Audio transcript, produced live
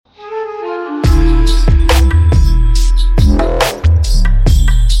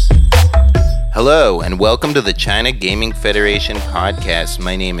Hello, and welcome to the China Gaming Federation podcast.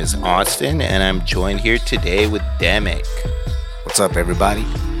 My name is Austin, and I'm joined here today with Demick. What's up, everybody?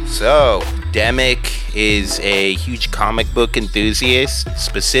 So, Demick is a huge comic book enthusiast,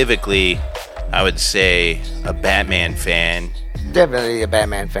 specifically, I would say, a Batman fan. Definitely a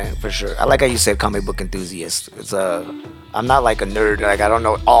Batman fan, for sure. I like how you said comic book enthusiast. I'm not like a nerd. Like, I don't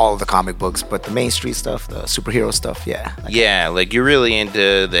know all the comic books, but the Main Street stuff, the superhero stuff, yeah. Like you're really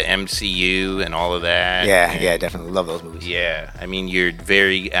into the MCU and all of that. Yeah, definitely love those movies. Yeah, I mean, you're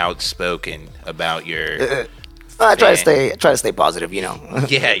very outspoken about your... I try to stay positive, you know.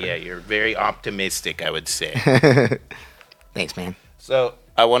 Yeah, you're very optimistic, I would say. Thanks, man. So,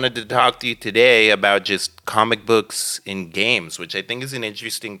 I wanted to talk to you today about just comic books in games, which I think is an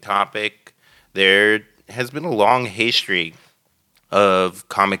interesting topic. There has been a long history of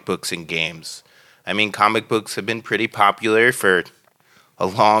comic books in games. I mean, comic books have been pretty popular for a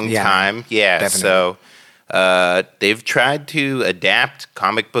long time. Yeah, definitely. So they've tried to adapt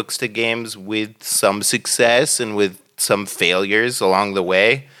comic books to games with some success and with some failures along the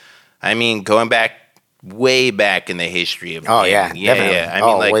way. I mean, going back way back in the history of gaming. Definitely. Yeah. I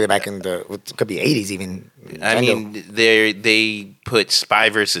mean, way back in it could be 80s even. I mean, they put Spy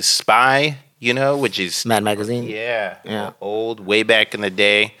versus Spy, which is Mad Magazine. Yeah. Old, way back in the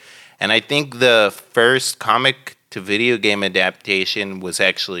day. And I think the first comic to video game adaptation was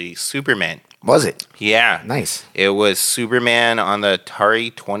actually Superman. Was it? Yeah. Nice. It was Superman on the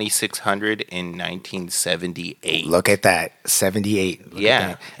Atari 2600 in 1978. Look at that. 78. Look yeah. At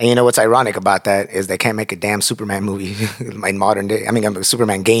that. And you know what's ironic about that is they can't make a damn Superman movie in modern day. I mean, a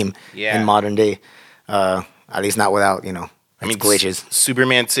Superman game in modern day. At least not without, glitches.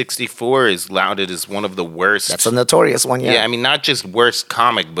 Superman 64 is lauded as one of the worst. That's a notorious one, yeah. Yeah, I mean, not just worst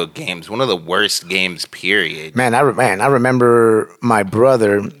comic book games, one of the worst games, period. Man, I remember my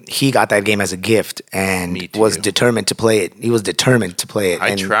brother, he got that game as a gift and was determined to play it. He was determined to play it.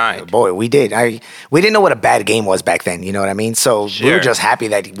 I tried. Boy, we did. We didn't know what a bad game was back then, you know what I mean? So we were just happy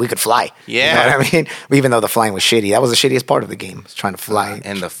that we could fly. Yeah. You know what I mean? Even though the flying was shitty. That was the shittiest part of the game, was trying to fly.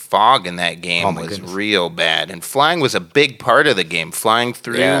 And the fog in that game was real bad. And flying was a big part of the game, flying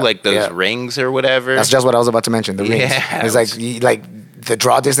through those rings or whatever. That's just what I was about to mention, the rings. It's like the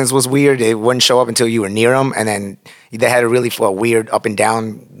draw distance was weird. It wouldn't show up until you were near them, and then they had a really weird up and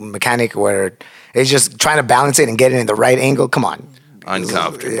down mechanic where it's just trying to balance it and get it in the right angle. Come on.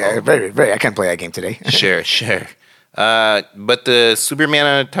 Uncomfortable. Yeah, very, very. I can't play that game today. Sure. But the Superman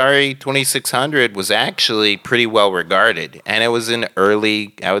on Atari 2600 was actually pretty well regarded, and it was an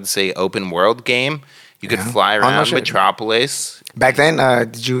early, I would say, open world game. You could fly around Metropolis. Back then,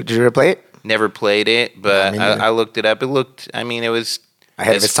 did you ever play it? Never played it, but I looked it up. It was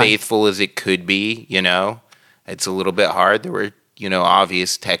as faithful as it could be, It's a little bit hard. There were,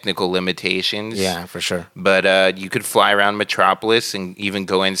 obvious technical limitations. Yeah, for sure. But you could fly around Metropolis and even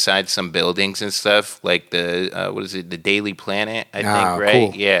go inside some buildings and stuff, like the Daily Planet, I think,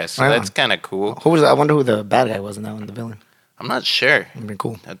 right? Cool. Yeah, so that's kind of cool. I wonder who the bad guy was in that one, the villain. I'm not sure. It'd been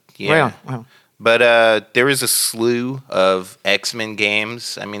cool. Yeah. Wow. But there was a slew of X-Men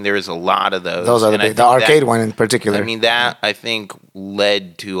games. I mean, there was a lot of those. Those are the arcade one in particular. I mean, that, I think,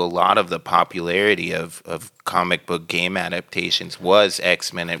 led to a lot of the popularity of comic book game adaptations was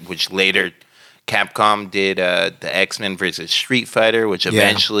X-Men, which later Capcom did the X-Men versus Street Fighter, which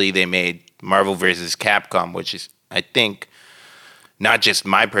eventually they made Marvel versus Capcom, which is, I think, not just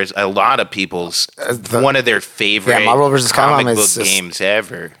a lot of people's one of their favorite Marvel vs. comic book games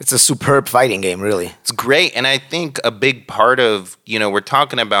ever. It's a superb fighting game, really. It's great, and I think a big part of, we're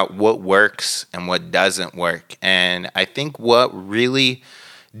talking about what works and what doesn't work, and I think what really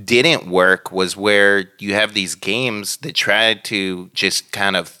didn't work was where you have these games that try to just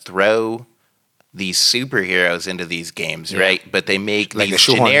kind of throw these superheroes into these games, right? But they make these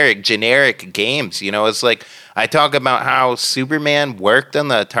generic games. It's like I talk about how Superman worked on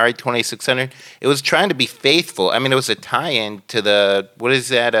the Atari 2600. It was trying to be faithful. I mean, it was a tie-in to the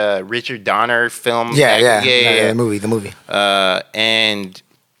Richard Donner film. The movie. And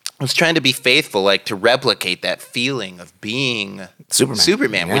I was trying to be faithful, like to replicate that feeling of being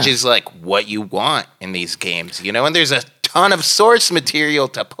Superman, which is like what you want in these games, And there's a ton of source material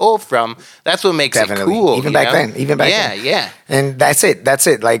to pull from. That's what makes it cool. Even back then. Yeah. And that's it.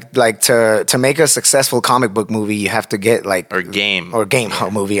 Like to make a successful comic book movie, you have to get game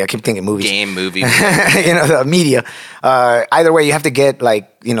movie. I keep thinking movies. Game movie. The media. Either way, you have to get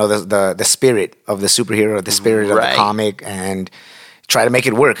the spirit of the superhero, the spirit of the comic, and try to make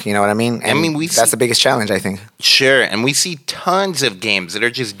it work, you know what I mean? And that's the biggest challenge, I think. Sure, and we see tons of games that are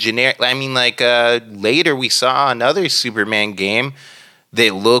just generic. I mean, later we saw another Superman game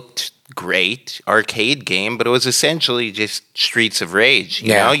that looked great arcade game, but it was essentially just Streets of Rage.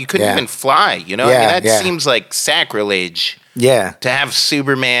 You know, you couldn't even fly. You know, I mean, that seems like sacrilege. Yeah, to have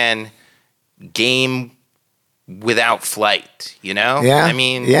Superman game without flight. You know, I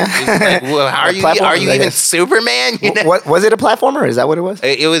mean, like, well, are you even Superman? You know? What was it? A platformer? Is that what it was?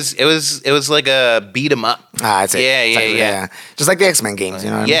 It was like a beat 'em up. That's it. Yeah. Just like the X-Men games, you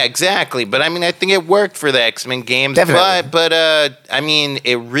know. What I mean? Exactly. But I mean, I think it worked for the X-Men games. Definitely. But I mean,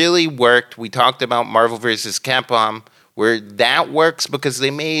 it really worked. We talked about Marvel vs. Capcom, where that works because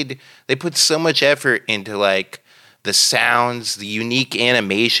they put so much effort into like the sounds, the unique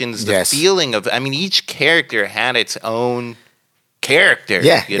animations, the feeling of. I mean, each character had its own character.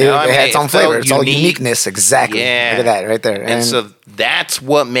 Yeah, you know, it had its own flavor. It's all uniqueness. Exactly. Yeah. Look at that right there. And so that's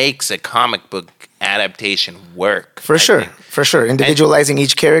what makes a comic book adaptation work. For sure. Individualizing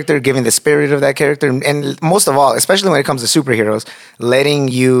each character, giving the spirit of that character, and most of all, especially when it comes to superheroes, letting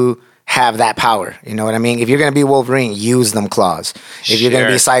you have that power. You know what I mean? If you're going to be Wolverine, use them claws. If you're going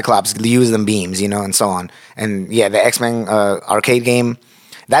to be Cyclops, use them beams, you know, and so on. And yeah, the X-Men arcade game,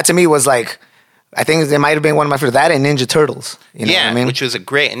 that to me was like, I think it might have been one of my favorite. That and Ninja Turtles. You know what I mean? Which was a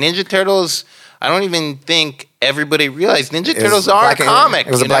great. And Ninja Turtles, I don't even think everybody realized Ninja Turtles are a comic.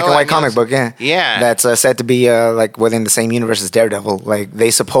 It was a black and white comic book, yeah. Yeah. That's said to be like within the same universe as Daredevil. Like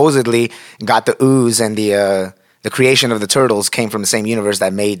they supposedly got the ooze and the creation of the turtles came from the same universe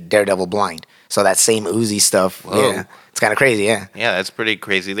that made Daredevil blind. So that same oozy stuff, it's kind of crazy, yeah. Yeah, that's pretty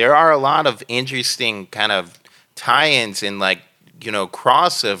crazy. There are a lot of interesting kind of tie-ins and like, you know,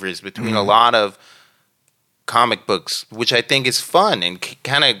 crossovers between a lot of comic books, which I think is fun and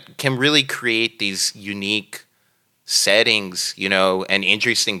kind of can really create these unique settings, you know, and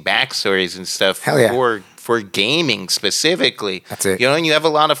interesting backstories and stuff for gaming specifically. That's it. You know, and you have a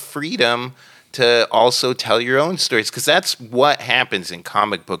lot of freedom to also tell your own stories, because that's what happens in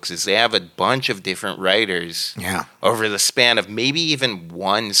comic books is they have a bunch of different writers over the span of maybe even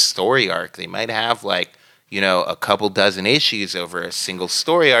one story arc. They might have like, you know, a couple dozen issues over a single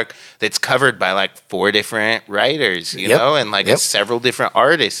story arc that's covered by like 4 different writers, you know, and like several different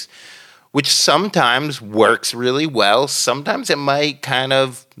artists, which sometimes works really well. Sometimes it might kind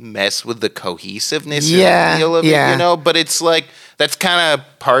of mess with the cohesiveness and feel of it, you know, but it's like, that's kind of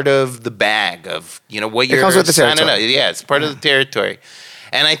part of the bag of, you know, what you're comes with the territory. Yeah, it's part of the territory.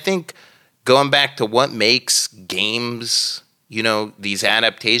 And I think going back to what makes games, you know, these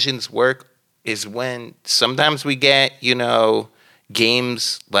adaptations work is when sometimes we get, you know,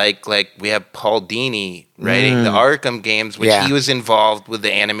 games like we have Paul Dini writing the Arkham games, which he was involved with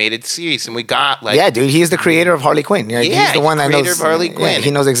the animated series, and we got like he's the creator of Harley Quinn. He's the one that knows Harley Quinn. He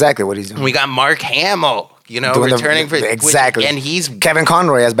knows exactly what he's doing. We got Mark Hamill, you know, returning for exactly, and he's Kevin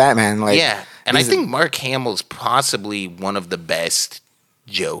Conroy as Batman. Like and I think Mark Hamill's possibly one of the best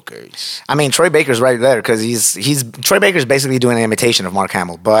Jokers. I mean, Troy Baker's right there because he's Troy Baker's basically doing an imitation of Mark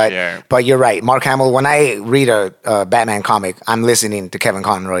Hamill. But you're right, Mark Hamill. When I read a Batman comic, I'm listening to Kevin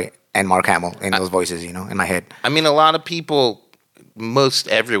Conroy and Mark Hamill in those voices, you know, in my head. I mean, a lot of people, most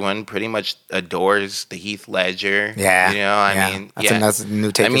everyone, pretty much adores the Heath Ledger. Yeah, you know, I mean, that's a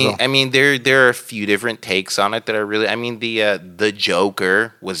new take. I mean, there are a few different takes on it that are really. I mean, the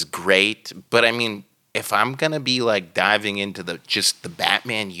Joker was great, but I mean, if I'm gonna be like diving into the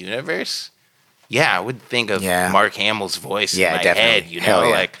Batman universe, I would think of Mark Hamill's voice in my head. You know,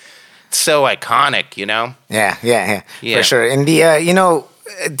 like it's so iconic. You know. Yeah, for sure. And you know,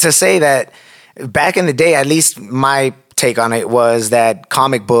 to say that back in the day, at least my take on it was that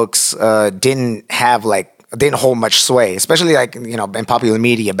comic books didn't hold much sway, especially like, you know, in popular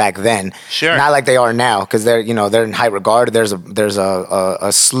media back then. Sure. Not like they are now, because they're in high regard. There's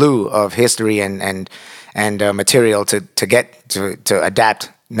a slew of history and material to adapt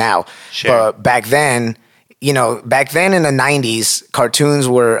now. Sure. But back then, you know, in the 90s, cartoons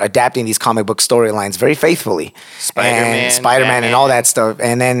were adapting these comic book storylines very faithfully. Spider-Man and all that stuff.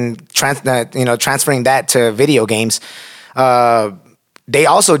 And then transferring that to video games. They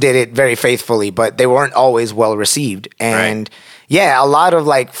also did it very faithfully, but they weren't always well received. And a lot of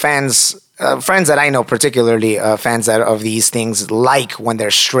like fans that I know, particularly fans of these things, like when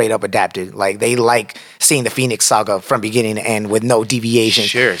they're straight up adapted. Like they like seeing the Phoenix Saga from beginning to end with no deviation.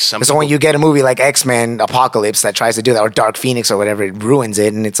 Sure. So when you get a movie like X-Men Apocalypse that tries to do that, or Dark Phoenix or whatever, it ruins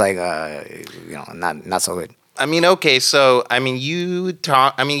it, and it's like not so good. I mean, okay, so I mean,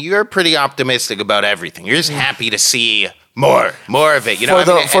 you're pretty optimistic about everything. You're just happy to see more of it. You know,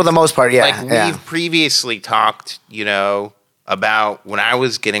 for the most part, Like we've previously talked, you know, about when I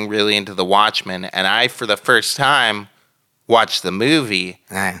was getting really into The Watchmen, and I, for the first time, watched the movie,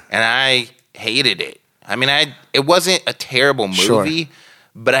 and I hated it. I mean, it wasn't a terrible movie,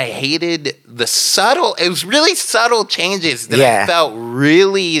 but I hated it was really subtle changes that Yeah. I felt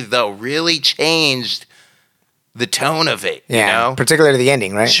really changed the tone of it, Yeah. you know? Particularly the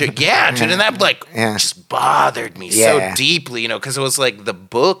ending, right? Sure, yeah, dude, and that just bothered me so deeply, you know, because it was like the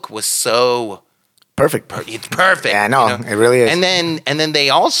book was so Perfect. it's perfect. Yeah, no, you know? it really is. And then they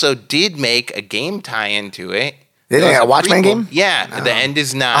also did make a game tie-in to it. Did they? A Watchmen prequel. game? Yeah, The End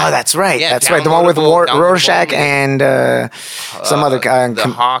Is Nigh. Oh, that's right. Yeah, That's right. The one with Rorschach and some other guy. the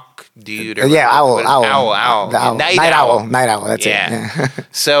hawk dude. Or Owl. The owl. Night Owl. Night Owl. That's it. Yeah.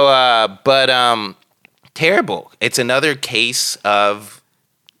 So, terrible. It's another case of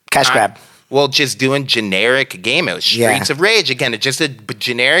Cash grab. Well, just doing generic game. It was Streets of Rage again. It's just a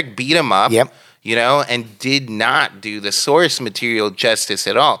generic beat 'em up. Yep. You know, and did not do the source material justice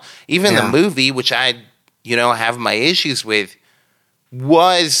at all. Even the movie, which I have my issues with,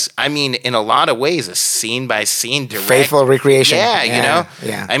 was, I mean, in a lot of ways, a scene-by-scene direct. Faithful recreation. Yeah, you know?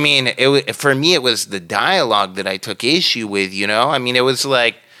 Yeah. I mean, for me, it was the dialogue that I took issue with, you know? I mean, it was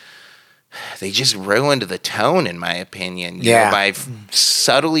like, they just ruined the tone, in my opinion. You know, by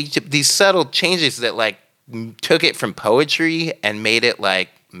these subtle changes that, like, took it from poetry and made it, like,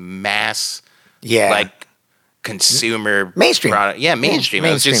 mass, like, consumer mainstream product. Yeah, mainstream.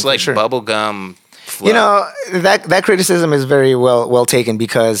 It was just like bubblegum flow. You know, that criticism is very well taken,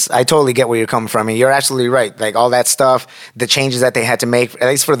 because I totally get where you're coming from, and you're absolutely right. Like, all that stuff, the changes that they had to make, at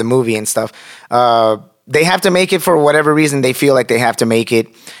least for the movie and stuff, they have to make it for whatever reason they feel like they have to make it.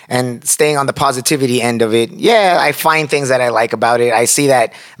 And staying on the positivity end of it, I find things that I like about it. I see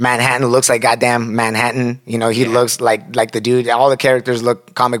that Manhattan looks like goddamn Manhattan. You know, he looks like the dude. All the characters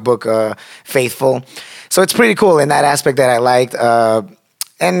look comic book faithful. So it's pretty cool in that aspect that I liked.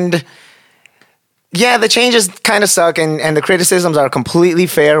 And yeah, the changes kind of suck, and the criticisms are completely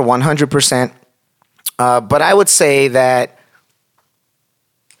fair, 100%. But I would say that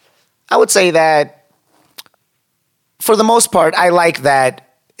for the most part, I like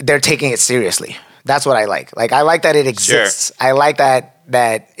that they're taking it seriously. That's what I like. Like, I like that it exists. Sure. I like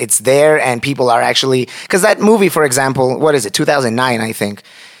that it's there and people are actually, because that movie, for example, what is it, 2009, I think,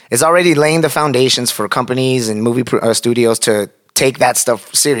 is already laying the foundations for companies and movie studios to take that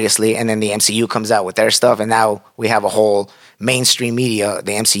stuff seriously. And then the MCU comes out with their stuff, and now we have a whole mainstream media,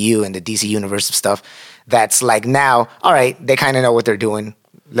 the MCU and the DC universe of stuff, that's like, now, all right, they kind of know what they're doing.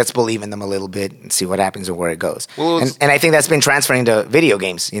 Let's believe in them a little bit and see what happens and where it goes. Well, and I think that's been transferring to video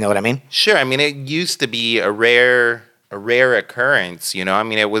games. You know what I mean? Sure. I mean, it used to be a rare occurrence. You know, I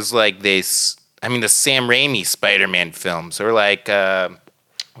mean, it was like this. I mean, the Sam Raimi Spider-Man films, or like,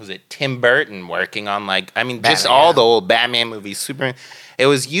 was it Tim Burton working on, like, I mean, Batman, just all the old Batman movies, Superman. It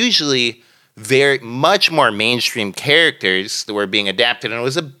was usually very much more mainstream characters that were being adapted, and it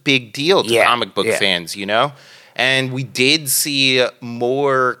was a big deal to comic book fans. You know. And we did see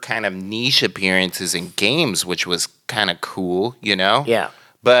more kind of niche appearances in games, which was kind of cool, you know? Yeah.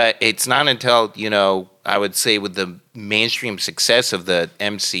 But it's not until, you know, I would say with the mainstream success of the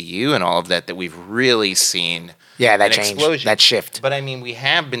MCU and all of that, that we've really seen that change, explosion. That shift. But I mean, we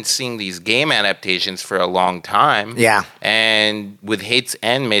have been seeing these game adaptations for a long time. Yeah. And with hits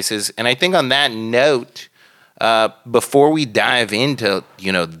and misses. And I think on that note, before we dive into,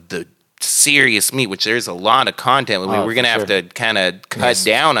 you know, the serious meat, which there's a lot of content. We're going to have to kind of cut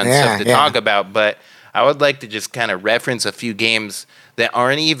down on stuff to talk about, but I would like to just kind of reference a few games that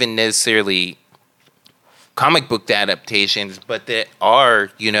aren't even necessarily comic book adaptations, but that are,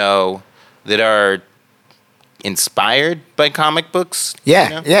 you know, that are inspired by comic books.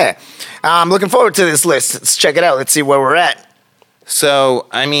 Yeah, you know? I'm looking forward to this list. Let's check it out. Let's see where we're at. So,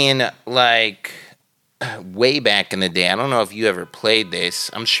 I mean, like, way back in the day, I don't know if you ever played this.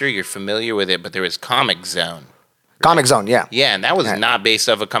 I'm sure you're familiar with it, but there was Comic Zone. Comic Zone, yeah. Yeah, and that was not based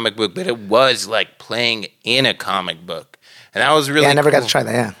off a comic book, but it was like playing in a comic book. And that was really I never got to try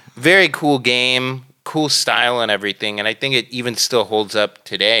that, yeah. Very cool game, cool style and everything, and I think it even still holds up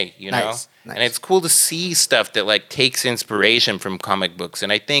today, you know? Nice. And it's cool to see stuff that like takes inspiration from comic books.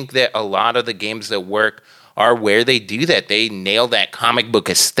 And I think that a lot of the games that work are where they do that. They nail that comic book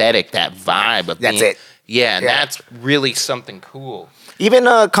aesthetic, that vibe of That's it. Yeah, and that's really something cool. Even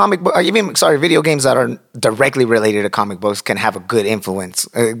video games that are directly related to comic books can have a good influence.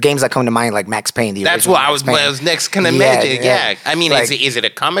 Games that come to mind, like Max Payne. That's what I was next going to mention. Yeah, I mean, like, is it a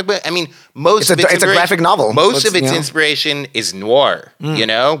comic book? I mean, it's a graphic novel. Most of its inspiration is noir, you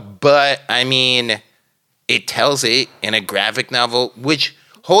know. But I mean, it tells it in a graphic novel, which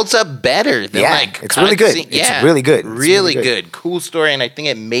holds up better than like it's really good. It's really good. Really good. Cool story, and I think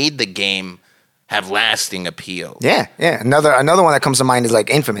it made the game have lasting appeal. Yeah. Another one that comes to mind is like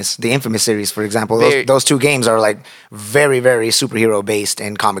Infamous, the Infamous series, for example. Those two games are like very, very superhero based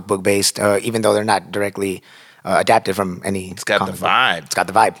and comic book based, even though they're not directly adapted from any. It's got the vibe. It's got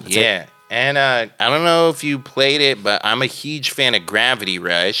the vibe. That's yeah. it. And I don't know if you played it, but I'm a huge fan of Gravity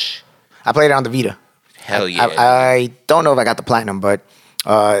Rush. I played it on the Vita. Hell yeah. I don't know if I got the platinum, but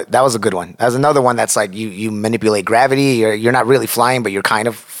that was a good one. That's another one that's like you manipulate gravity. You're not really flying, but you're kind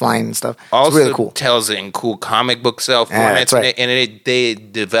of flying and stuff. Also it's really cool. tells it in cool comic book style formats. Right. The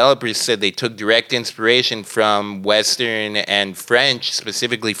developers said they took direct inspiration from Western and French,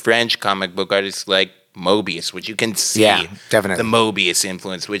 specifically French comic book artists like Mobius, which you can see definitely the Mobius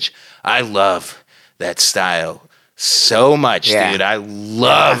influence, which I love that style so much, dude. I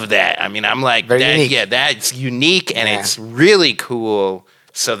love that. I mean, I'm like, that's unique and it's really cool.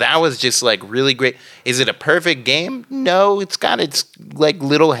 So that was just like really great. Is it a perfect game? No, it's got its like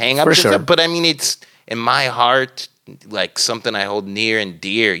little hang-ups. For sure. But I mean, it's in my heart like something I hold near and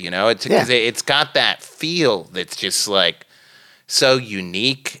dear, you know? It's got that feel that's just like so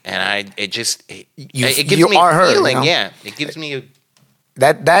unique, and it gives me a feeling. You know? Yeah, it gives me a...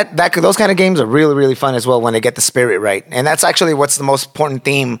 Those kind of games are really, really fun as well when they get the spirit right. And that's actually what's the most important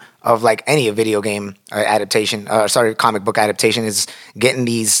theme of like any video game adaptation, comic book adaptation, is getting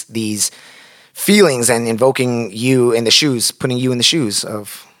these feelings and invoking you in the shoes, putting you in the shoes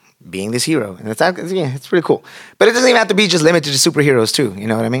of being this hero. And it's pretty cool. But it doesn't even have to be just limited to superheroes too. You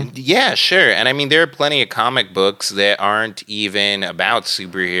know what I mean? Yeah, sure. And I mean, there are plenty of comic books that aren't even about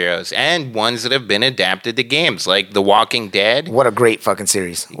superheroes and ones that have been adapted to games, like The Walking Dead. What a great fucking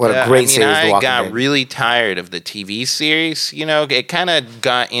series. What a great series, The Walking Dead. I got really tired of the TV series. You know, it kind of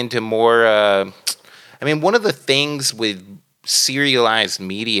got into more... one of the things with serialized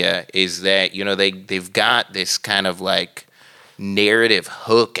media is that, you know, they've got this kind of like narrative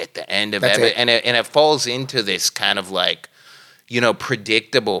hook at the end of it, and it falls into this kind of like, you know,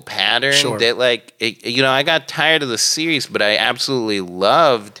 predictable pattern that like, I got tired of the series, but I absolutely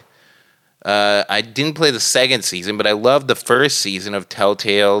loved. I didn't play the second season, but I loved the first season of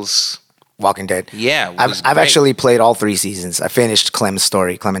Telltale's Walking Dead. Yeah, I've actually played all 3 seasons. I finished Clementine's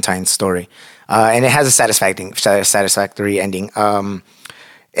story, and it has a satisfactory ending.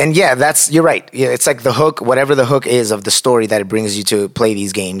 And yeah, you're right. Yeah, it's like the hook, whatever the hook is of the story that it brings you to play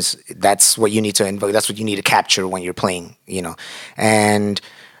these games. That's what you need to invoke. That's what you need to capture when you're playing, you know. And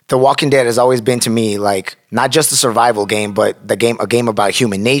The Walking Dead has always been to me like not just a survival game, but a game about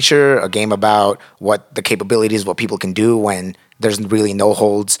human nature, a game about what the capabilities, what people can do when there's really no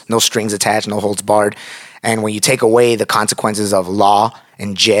strings attached, no holds barred. And when you take away the consequences of law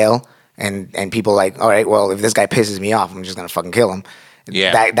and jail and people like, all right, well, if this guy pisses me off, I'm just going to fucking kill him.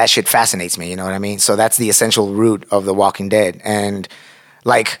 Yeah, that shit fascinates me. You know what I mean? So that's the essential root of The Walking Dead. And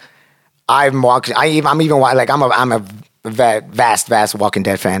like, I'm a vast Walking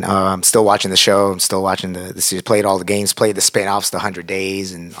Dead fan. I'm still watching the show. I'm still watching the series. Played all the games. Played the spin-offs, the 100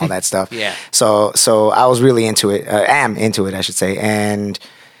 Days, and all that stuff. Yeah. So I was really into it. Am into it, I should say. And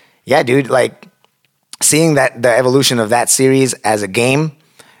yeah, dude, like seeing that the evolution of that series as a game.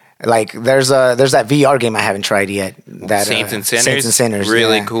 Like there's that VR game I haven't tried yet. That Saints and Sinners. Saints and Sinners.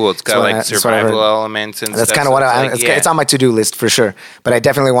 Really cool. It's got like survival elements and that's stuff. That's kind of what it's on my to-do list for sure. But I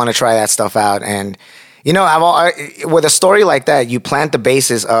definitely want to try that stuff out. And you know, with a story like that, you plant the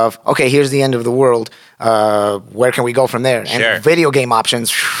basis of okay, here's the end of the world. Where can we go from there? And video game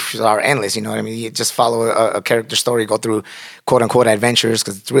options are endless. You know what I mean? You just follow a character story, go through quote unquote adventures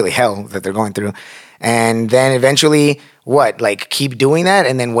because it's really hell that they're going through. And then eventually, keep doing that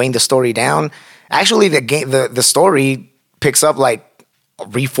and then weighing the story down. Actually, the story picks up like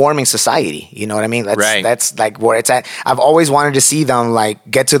reforming society. You know what I mean? That's like where it's at. I've always wanted to see them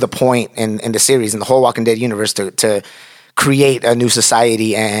like get to the point in the series, in the whole Walking Dead universe to create a new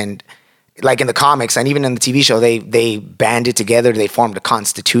society. And like in the comics and even in the TV show, they banded together. They formed a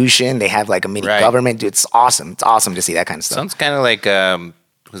constitution. They have like a mini government. Dude, it's awesome. It's awesome to see that kind of stuff. Sounds kind of like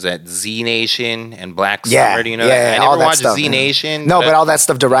was that Z Nation and Black Summer? Do you know that? I never watched Z Nation. No, but all that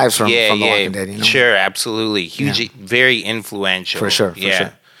stuff derives from The Walking Dead. You know? Sure, absolutely. Huge, very influential. For sure.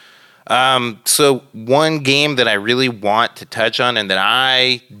 So one game that I really want to touch on and that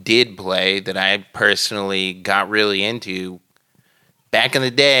I did play, that I personally got really into, back in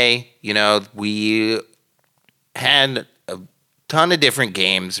the day, you know, we had a ton of different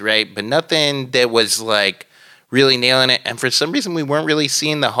games, right? But nothing that was like really nailing it. And for some reason, we weren't really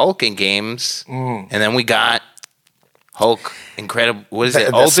seeing the Hulk in games. And then we got Hulk Incredible. What is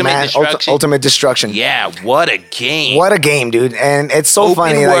it? Ultimate Destruction. Yeah, what a game. What a game, dude. And it's so Open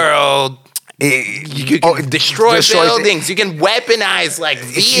funny. World. You can destroy buildings. You can weaponize like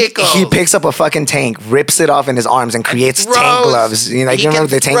vehicles. He picks up a fucking tank, rips it off in his arms, and creates tank gloves. You know, you remember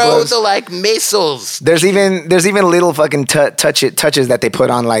the tank gloves? The like missiles. There's even little fucking touches that they put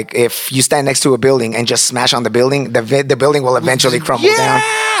on. Like if you stand next to a building and just smash on the building, the building will eventually crumble down.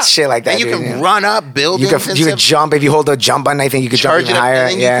 Shit like that. And you can run up buildings. You could jump if you hold the jump button. I think you could jump even higher.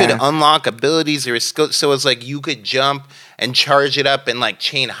 And then you could unlock abilities or skills. So it's like you could jump and charge it up and like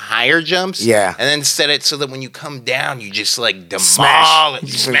chain higher jumps. Yeah. And then set it so that when you come down, you just like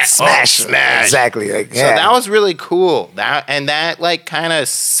demolish. Smash. Exactly. Like, So that was really cool. That like kind of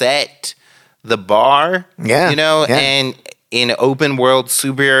set the bar. Yeah. You know, and in open world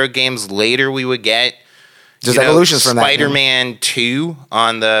superhero games later we would get just evolutions from that. Spider-Man 2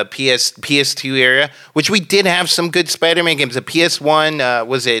 on the PS2 era, which we did have some good Spider-Man games. The PS1,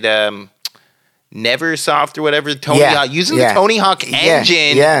 was it Neversoft or whatever? Tony Hawk, using the Tony Hawk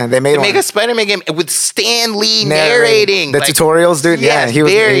engine they made to make a Spider-Man game with Stan Lee narrating. The tutorials, dude. Yeah, he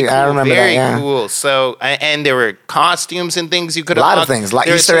was very cool, I remember very that. Very cool. So, and there were costumes and things you could unlock. A lot of things, like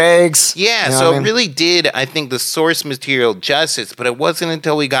Easter eggs. Yeah, you know so it really did, I think, the source material justice, but it wasn't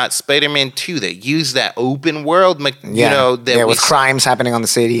until we got Spider-Man 2 that used that open world, you know, that with crimes happening on the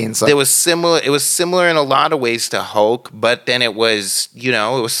city and stuff. It was similar in a lot of ways to Hulk, but then it was, you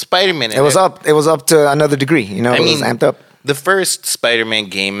know, it was Spider-Man. It was up to another degree, you know, it was amped up. The first Spider-Man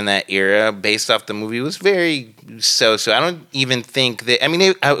game in that era, based off the movie, was very so. I don't even think that. I mean,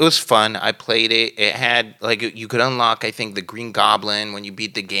 it was fun. I played it. It had like you could unlock, I think, the Green Goblin when you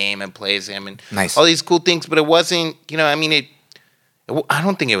beat the game and plays him and all these cool things. But it wasn't, you know. I mean, I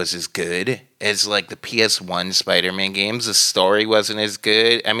don't think it was as good as like the PS1 Spider-Man games. The story wasn't as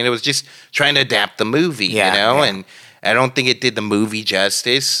good. I mean, it was just trying to adapt the movie, you know, and. I don't think it did the movie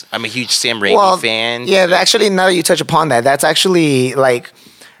justice. I'm a huge Sam Raimi fan. Yeah, actually, now that you touch upon that, that's actually like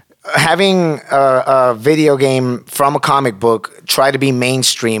having a video game from a comic book try to be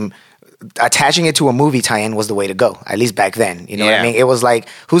mainstream. Attaching it to a movie tie-in was the way to go, at least back then. You know what I mean? It was like,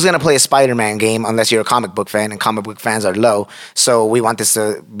 who's going to play a Spider-Man game unless you're a comic book fan, and comic book fans are low. So we want this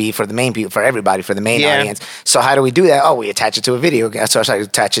to be for the main people, for everybody, for the main audience. So how do we do that? Oh, we attach it to a video game. So I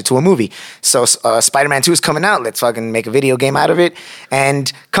attach it to a movie. So Spider-Man 2 is coming out. Let's fucking make a video game out of it.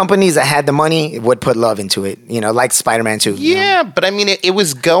 And companies that had the money would put love into it, you know, like Spider-Man 2. Yeah, but I mean, it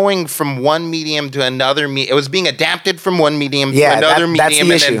was going from one medium to another. It was being adapted from one medium to another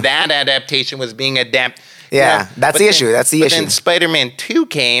medium, and then that adaptation was being adapted. Yeah, you know? That's the issue. That's the issue. Then Spider-Man 2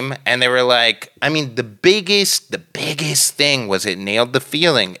 came, and they were like, I mean, the biggest thing was it nailed the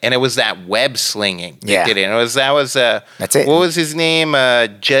feeling, and it was that web slinging. Yeah, did it. And that's it. What was his name?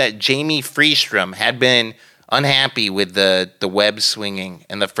 Jamie Freestrom had been unhappy with the web swinging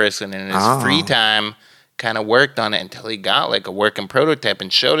in the first one, and in his free time kind of worked on it until he got like a working prototype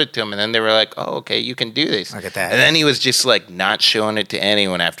and showed it to him, and then they were like, oh, okay, you can do this. Look at that. And then he was just like not showing it to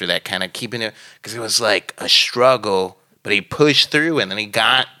anyone after that, kind of keeping it, because it was like a struggle, but he pushed through, and then he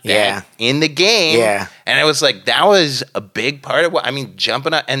got that in the game. Yeah. And it was like, that was a big part of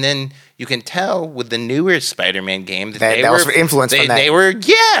jumping up, and then you can tell with the newer Spider-Man game that they were influenced by that.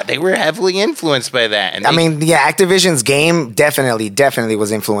 They were heavily influenced by that. And Activision's game definitely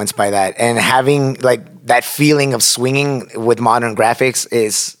was influenced by that, and having like that feeling of swinging with modern graphics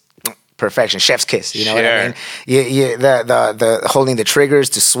is perfection, chef's kiss. You know what I mean? The holding the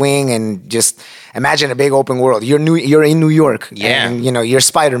triggers to swing, and just imagine a big open world. You're in New York, and you know you're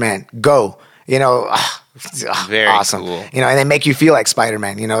Spider-Man. Go, you know. Very awesome. Cool. You know, and they make you feel like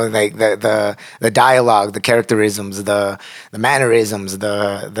Spider-Man, you know, like the dialogue, the characterisms, the mannerisms,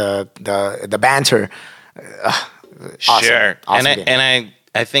 the banter. Awesome. Sure. Awesome and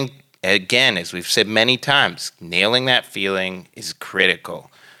I think, again, as we've said many times, nailing that feeling is critical.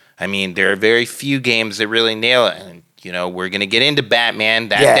 I mean, there are very few games that really nail it. And, you know, we're going to get into Batman.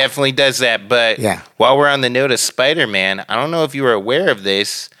 That definitely does that. But while we're on the note of Spider-Man, I don't know if you were aware of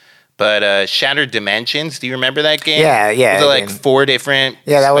this, but Shattered Dimensions, do you remember that game? Yeah. Was it like 4 different?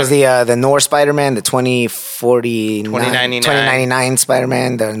 Yeah, that was the Norse Spider-Man, the 2099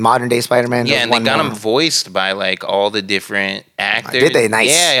 Spider-Man, the modern day Spider-Man. Yeah, and they got them voiced by like all the different actors. Did they?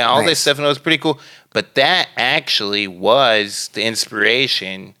 Nice. Yeah, all this stuff, and it was pretty cool. But that actually was the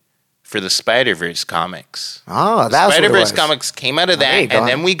inspiration for the Spider-Verse comics. Oh, that's Spider-Verse comics came out of that, and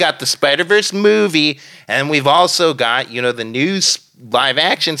then we got the Spider-Verse movie, and we've also got, you know, the new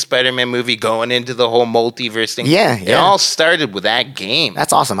live-action Spider-Man movie going into the whole multiverse thing. Yeah. It all started with that game.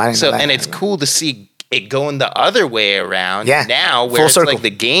 That's awesome. I didn't know that. And it's cool to see it going the other way around now, where full it's circle. like the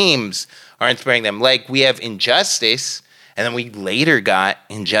games are inspiring them. Like we have Injustice, And then we later got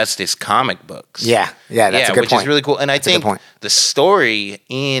Injustice comic books. Yeah, that's a good point. Which is really cool. And I think the story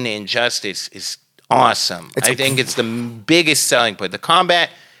in Injustice is awesome. I think it's the biggest selling point. The combat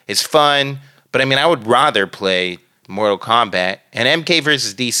is fun, but I mean, I would rather play Mortal Kombat. And MK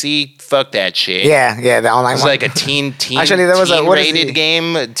versus DC, fuck that shit. Yeah, the online one. It's like a teen Actually, there was teen-rated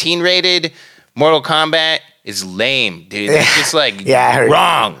game. Teen-rated Mortal Kombat is lame, dude. It's just like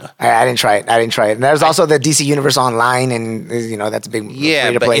wrong. I didn't try it. And there's also the DC Universe Online, and that's a big free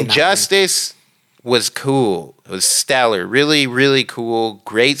to play. But Injustice was cool. It was stellar. Really, really cool.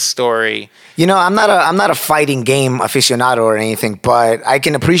 Great story. I'm not a fighting game aficionado or anything, but I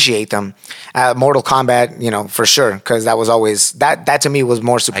can appreciate them. Mortal Kombat, for sure, because that was always that to me was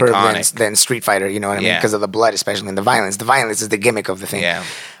more superb than Street Fighter. You know what I mean? Because of the blood, especially, and the violence. The violence is the gimmick of the thing. Yeah.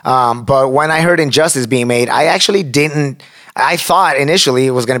 But when I heard Injustice being made, I actually didn't. I thought initially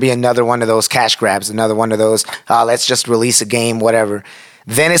it was going to be another one of those cash grabs, another one of those let's just release a game, whatever.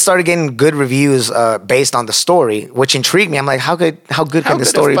 Then it started getting good reviews based on the story, which intrigued me. I'm like, how good can the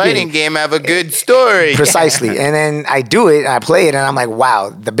story be? How could a fighting game have a good story? Precisely. And then I do it, and I play it, and I'm like, wow,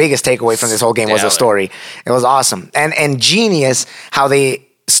 the biggest takeaway from this whole game was the story. It was awesome. And genius how they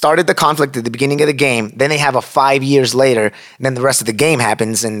started the conflict at the beginning of the game, then they have a 5 years later, and then the rest of the game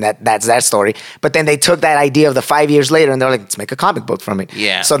happens, and that's that story. But then they took that idea of the 5 years later, and they're like, let's make a comic book from it.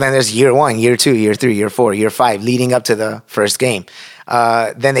 Yeah. So then there's year 1, year 2, year 3, year 4, year 5, leading up to the first game.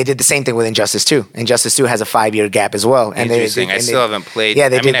 Then they did the same thing with Injustice 2. Injustice 2 has a 5-year gap as well. And Interesting. I still haven't played. Yeah,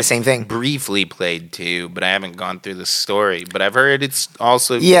 they did the same thing. Briefly played 2, but I haven't gone through the story. But I've heard it's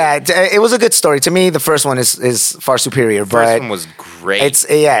also... Yeah, it was a good story. To me, the first one is far superior. The first one was great.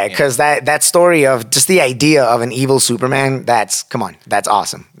 Because that story of just the idea of an evil Superman, that's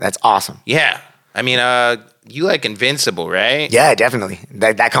awesome. That's awesome. Yeah. I mean, you like Invincible, right? Yeah, definitely.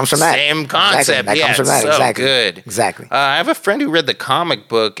 That comes from that. Same concept. Exactly. That comes from that. So exactly. Good. Exactly. I have a friend who read the comic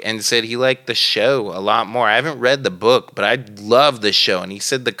book and said he liked the show a lot more. I haven't read the book, but I love the show. And he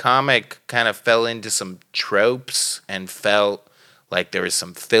said the comic kind of fell into some tropes and felt like there was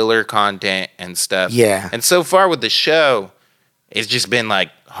some filler content and stuff. Yeah. And so far with the show, it's just been like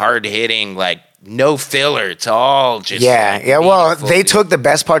hard hitting, like no filler. It's all just Well, they took the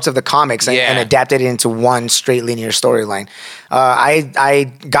best parts of the comics and adapted it into one straight linear storyline.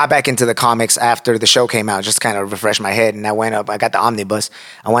 I got back into the comics after the show came out, just to kind of refresh my head, and I got the omnibus.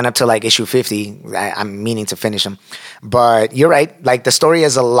 I went up to like issue 50. I'm meaning to finish them. But you're right. Like the story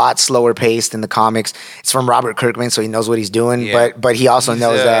is a lot slower paced in the comics. It's from Robert Kirkman, so he knows what he's doing. Yeah. But he also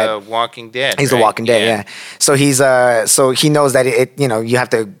knows that Walking Dead. He's the Walking Dead, yeah. So so he knows that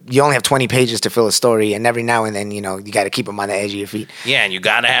you only have 20 pages to fill a story, and every now and then, you got to keep them on the edge of your feet. Yeah, and you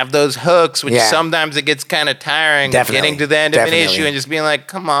got to have those hooks, which sometimes it gets kind of tiring. Getting to the end of an issue and just being like,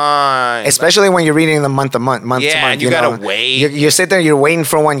 come on. Especially when you're reading them month to month. And you got to wait. You sit there, you're waiting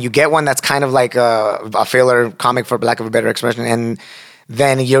for one. You get one that's kind of like a filler comic, for lack of a better expression, and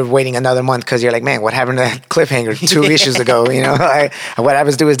then you're waiting another month because you're like, man, what happened to that cliffhanger 2 issues ago? What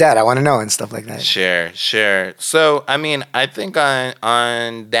happens to his dad? I want to know, and stuff like that. Sure. So, I mean, I think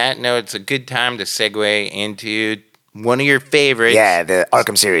on that note, it's a good time to segue into one of your favorites. Yeah, the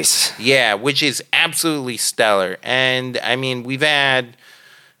Arkham series. Yeah, which is absolutely stellar. And, I mean, we've had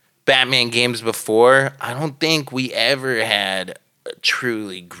Batman games before. I don't think we ever had a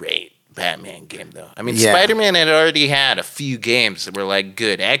truly great Batman game, though. I mean, Spider-Man had already had a few games that were like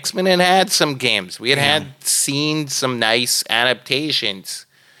good. X-Men had some games. We had seen some nice adaptations.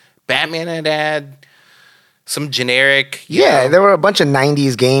 Batman had some generic. There were a bunch of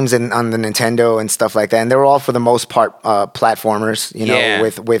 90s games on the Nintendo and stuff like that, and they were all for the most part platformers,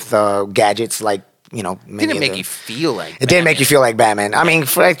 with gadgets like. It didn't make you feel like Batman. It didn't make you feel like Batman. I mean,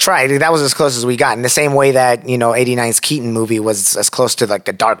 I tried. That was as close as we got. In the same way that, 89's Keaton movie was as close to like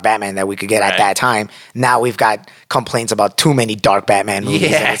the dark Batman that we could get at that time. Now we've got complaints about too many dark Batman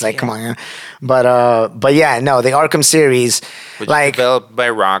movies. And it's like, come on. But no, the Arkham series. Which developed by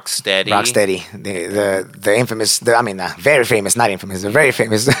Rocksteady. The infamous, the very famous, not infamous, the very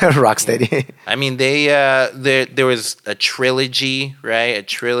famous Rocksteady. I mean, there was a trilogy, right?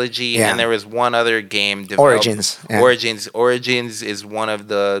 And there was one other game developed. Origins is one of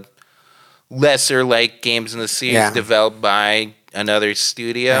the lesser like games in the series developed by another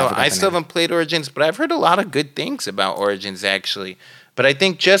studio. I still haven't played Origins, but I've heard a lot of good things about Origins actually. But I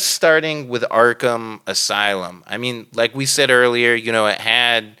think just starting with Arkham Asylum, I mean, like we said earlier,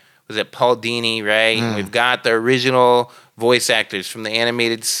 was it Paul Dini, right? And we've got the original voice actors from the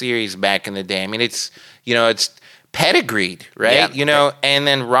animated series back in the day. I mean, it's pedigreed, right? And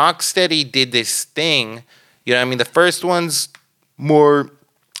then Rocksteady did this thing, the first one's more,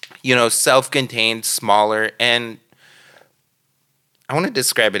 self-contained, smaller, and I want to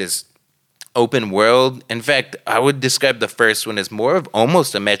describe it as open world. In fact, I would describe the first one as more of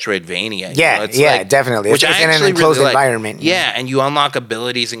almost a Metroidvania. Yeah, like, definitely. Which it's I in an enclosed environment. Yeah, and you unlock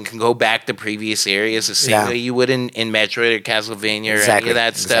abilities and can go back to previous areas the same way you would in Metroid or Castlevania or any of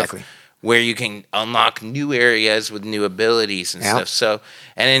that stuff. Where you can unlock new areas with new abilities and stuff. So,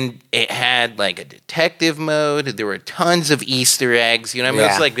 and then it had like a detective mode. There were tons of Easter eggs. You know what I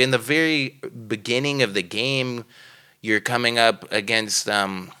mean? It's like in the very beginning of the game, you're coming up against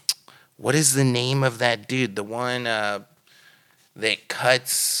what is the name of that dude? The one that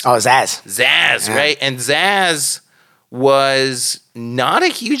cuts. Oh, Zaz. Zaz, right? And Zaz was not a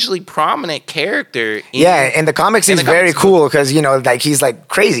hugely prominent character. In the comics, he's very cool because, you know, like he's like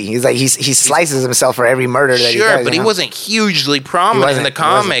crazy. He's like he slices himself for every murder that he does. Sure, but he wasn't hugely prominent in the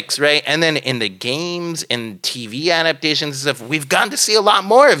comics, right? And then in the games and TV adaptations and stuff, we've gotten to see a lot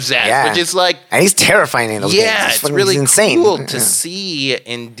more of Zaz, which is like, and he's terrifying in those games. It's really insane. Cool to see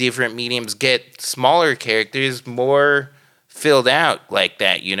in different mediums get smaller characters more filled out like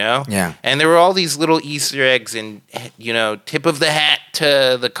that, you know? Yeah. And there were all these little Easter eggs and, you know, tip of the hat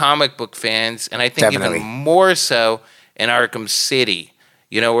to the comic book fans. And I think even more so in Arkham City,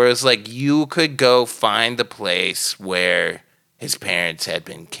 you know, where it was like you could go find the place where his parents had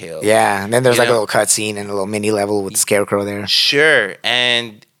been killed. Yeah. And then there's like a little cutscene and a little mini level with Scarecrow there. Sure.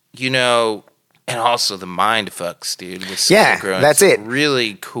 And, you know, and also the mind fucks, dude. With that's it.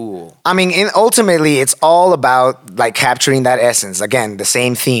 Really cool. I mean, ultimately, it's all about like capturing that essence. Again, the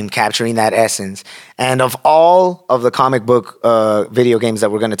same theme, capturing that essence. And of all of the comic book video games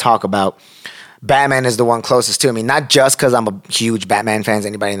that we're going to talk about, Batman is the one closest to me. Not just because I'm a huge Batman fan.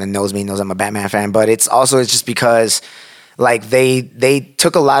 Anybody that knows me knows I'm a Batman fan. But it's just because like they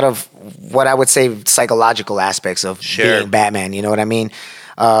took a lot of what I would say psychological aspects of being Batman. You know what I mean?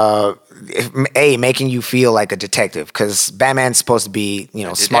 Making you feel like a detective because Batman's supposed to be, you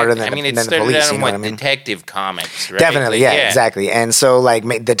know, smarter than the police. It started out in what detective comics, right? Definitely, exactly. And so, like,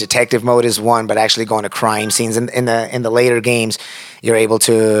 the detective mode is one, but actually going to crime scenes in the later games, you're able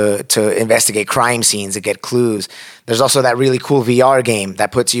to investigate crime scenes and get clues. There's also that really cool VR game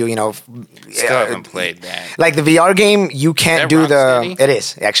that puts you, you know. Still haven't played that. Like the VR game, you can't do Rocksteady? It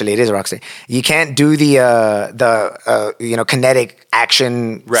is actually Rocksteady. You can't do the you know, kinetic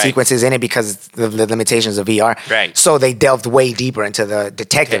action sequences in it because of the limitations of VR. Right. So they delved way deeper into the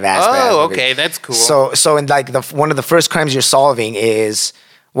detective aspect. Oh, okay, that's cool. So in like one of the first crimes you're solving is,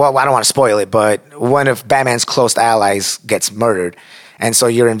 well, I don't want to spoil it, but one of Batman's close allies gets murdered. And so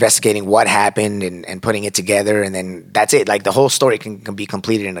you're investigating what happened and putting it together, and then that's it. Like the whole story can be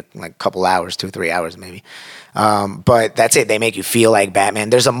completed in a couple hours, 2-3 hours maybe. But that's it. They make you feel like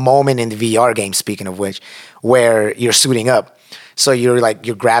Batman. There's a moment in the VR game, speaking of which, where you're suiting up. So you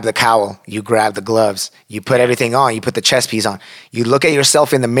grab the cowl, you grab the gloves, you put everything on, you put the chest piece on. You look at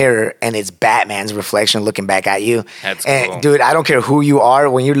yourself in the mirror, and it's Batman's reflection looking back at you. That's and, cool. Dude, I don't care who you are.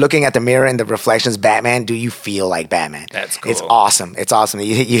 When you're looking at the mirror and the reflection's Batman, do you feel like Batman? That's cool. It's awesome. It's awesome.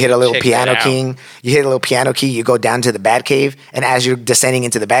 You hit a little piano key. You hit a little piano key. You go down to the Batcave, and as you're descending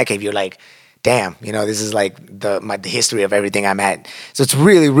into the Batcave, you're like, damn, you know, this is like the history of everything I'm at. So it's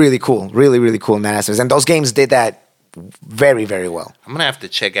really, really cool. Really, really cool in that aspect. And those games did that very, very well. I'm gonna have to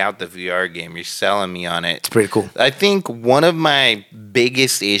check out the VR game. You're selling me on it. It's pretty cool. I think one of my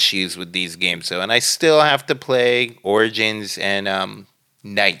biggest issues with these games, and I still have to play Origins and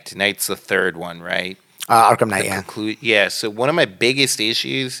Knight. Knight's the third one, right? Arkham Knight, yeah. So one of my biggest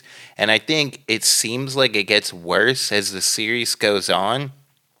issues, and I think it seems like it gets worse as the series goes on.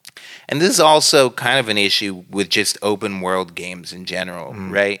 And this is also kind of an issue with just open world games in general,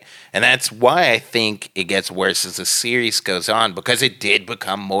 right? And that's why I think it gets worse as the series goes on, because it did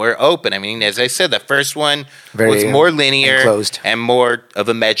become more open. I mean, as I said, the first one was more linear enclosed. And more of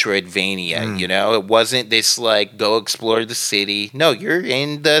a Metroidvania, you know? It wasn't this, like, go explore the city. No, you're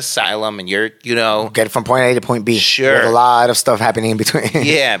in the asylum and you're, you know... Get from point A to point B. Sure. There's a lot of stuff happening in between.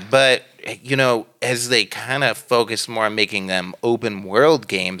 Yeah, but... You know, as they kind of focus more on making them open world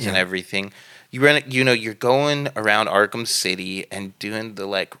games and everything, you're going around Arkham City and doing the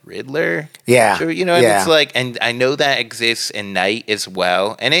like Riddler. Yeah. So, you know, and it's like, and I know that exists in Night as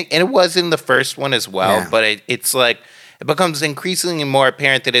well, and it was in the first one as well, but it's like it becomes increasingly more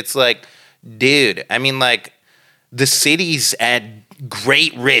apparent that it's like, dude, I mean, like the city's at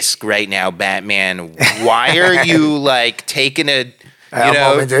great risk right now, Batman. Why are you like taking a taking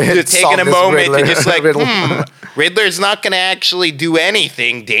a moment to just like, Riddler's not going to actually do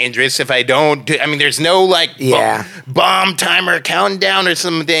anything dangerous if I don't do... I mean, there's no, like, bomb timer countdown or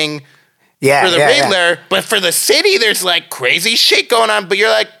something for the Riddler. But for the city, there's, like, crazy shit going on. But you're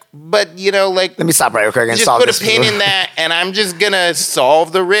like, but you know, like, let me stop right quick and just solve put this. a pin in that, and I'm just gonna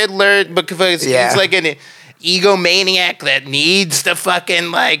solve the Riddler because he's like an egomaniac that needs to fucking,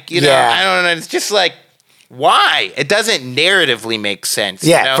 like, you know, I don't know. It's just like, why? It doesn't narratively make sense.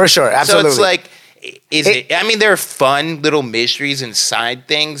 Yeah, you know? for sure, absolutely. So it's like, I mean, there are fun little mysteries and side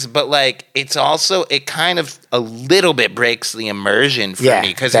things, but like, it's also, it kind of a little bit breaks the immersion for me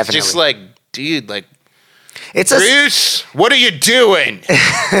because it's just like, dude, like, Bruce, what are you doing?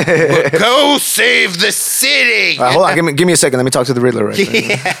 Go save the city. Hold on, give me a second. Let me talk to the Riddler.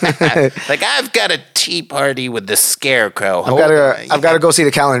 Like, I've got a tea party with the Scarecrow. I've got to go see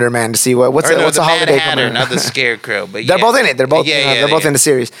the calendar, man, to see what's the holiday coming. Not the Scarecrow, but they're both in it. They're both they're both in the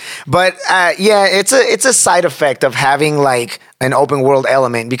series. But it's a side effect of having like an open world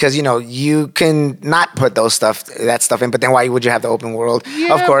element because, you know, you can not put that stuff in, but then why would you have the open world?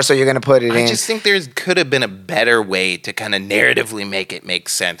 Yeah, of course, so you're going to put it in. I just think there could have been a better way to kind of narratively make it make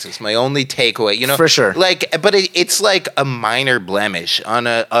sense. It's my only takeaway, you know? For sure. Like, but it's like a minor blemish on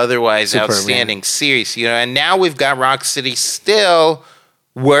a otherwise outstanding series, you know? And now we've got Rocksteady still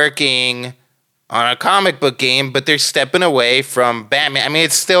working on a comic book game, but they're stepping away from Batman. I mean,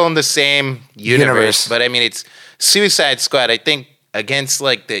 it's still in the same universe. But I mean, it's Suicide Squad, I think, against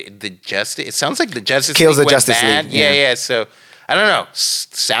like the Justice. It sounds like the Justice kills League the Justice bad. League. Yeah. So I don't know.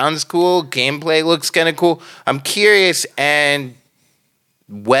 Sounds cool. Gameplay looks kind of cool. I'm curious and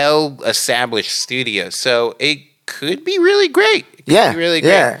well-established studio, so it could be really great. Yeah, really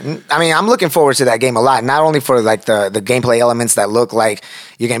great. Yeah. I mean, I'm looking forward to that game a lot. Not only for like the gameplay elements that look like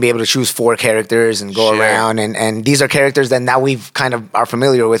you're gonna be able to choose 4 characters and go around, and these are characters that now we've kind of are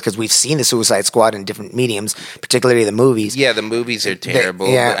familiar with because we've seen the Suicide Squad in different mediums, particularly the movies. Yeah, the movies are terrible.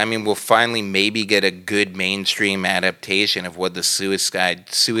 But, I mean, we'll finally maybe get a good mainstream adaptation of what the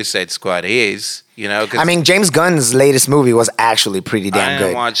Suicide Squad is. You know, I mean, James Gunn's latest movie was actually pretty damn good. I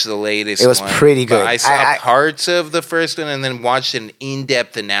didn't watch the latest. It was pretty good. I saw parts of the first one and then watched an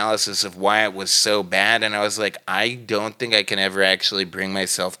in-depth analysis of why it was so bad, and I was like, I don't think I can ever actually bring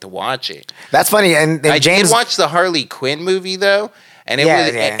myself to watch it. That's funny. And I James did watch the Harley Quinn movie though, and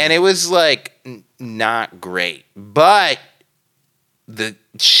it was like not great, but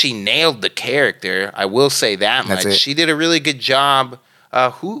she nailed the character. I will say that much. She did a really good job.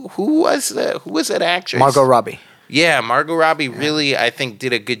 Who was that actress? Margot Robbie. Yeah, Margot Robbie really, I think,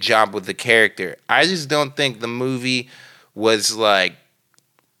 did a good job with the character. I just don't think the movie was like,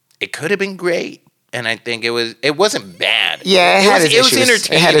 it could have been great, and I think it wasn't bad. Yeah, it had its issues. It was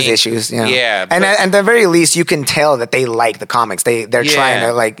entertaining. It had its issues. Yeah, and at the very least, you can tell that they like the comics. They're trying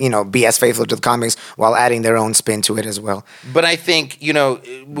to, like, you know, be as faithful to the comics while adding their own spin to it as well. But I think, you know,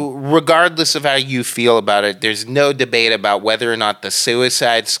 regardless of how you feel about it, there's no debate about whether or not the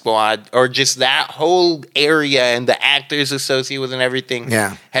Suicide Squad or just that whole area and the actors associated with it and everything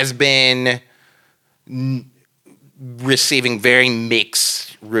has been receiving very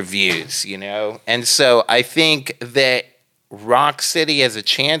mixed reviews, you know? And so I think that Rocksteady has a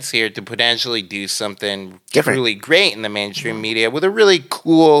chance here to potentially do something really great in the mainstream media with a really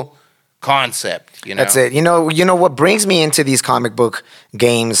cool concept, you know? That's it. You know what brings me into these comic book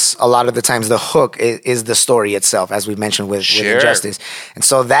games a lot of the times, the hook is the story itself, as we mentioned with Injustice. And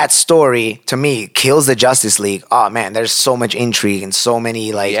so that story, to me, kills the Justice League. Oh, man, there's so much intrigue and so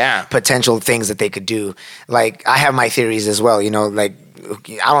many, like, potential things that they could do. Like, I have my theories as well, you know, like,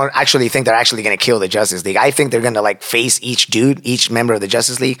 I don't actually think they're actually going to kill the Justice League. I think they're going to, like, face each member of the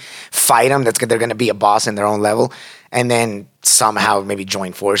Justice League, fight them. They're going to be a boss in their own level, and then somehow maybe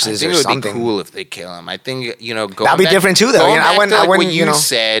join forces or something. I think it would be cool if they kill him. I think, you know, that'd be different too, though. You know, I wouldn't, what you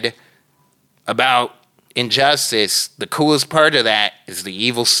said about Injustice, the coolest part of that is the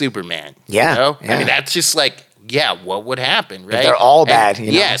evil Superman. Yeah. You know? I mean, that's just like, what would happen, right? If they're all bad. You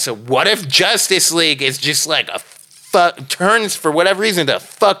know? Yeah, so what if Justice League is just like turns for whatever reason to a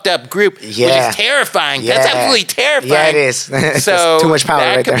fucked up group, which is terrifying. That's absolutely terrifying. Yeah, it is. So too much power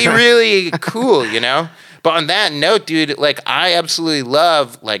that could there. be really cool, you know? But on that note, dude, like, I absolutely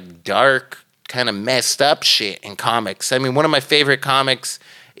love, like, dark, kind of messed up shit in comics. I mean, one of my favorite comics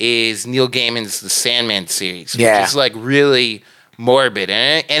is Neil Gaiman's The Sandman series, which is, like, really morbid.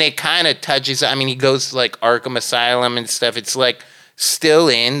 And it kind of touches, I mean, he goes to, like, Arkham Asylum and stuff. It's, like, still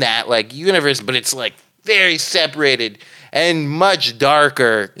in that, like, universe, but it's, like, very separated and much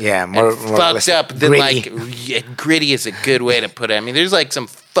darker. Yeah, more fucked up than gritty. Like gritty is a good way to put it. I mean, there's like some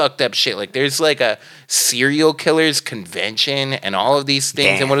fucked up shit. Like there's like a serial killers convention and all of these things.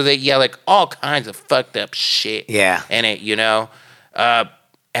 Damn. And what are they? Yeah, like all kinds of fucked up shit. Yeah, in it, you know.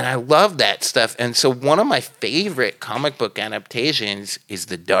 And I love that stuff. And so one of my favorite comic book adaptations is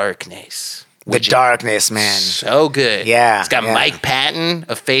The Darkness. The darkness, man. So good. Yeah. It's got Mike Patton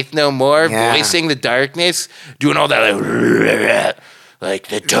of Faith No More voicing the darkness, doing all that like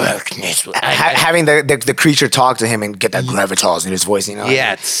the darkness. Having the creature talk to him and get that gravitas in his voice, you know?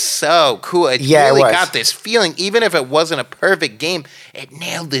 Yeah, it's so cool. It really got this feeling. Even if it wasn't a perfect game, it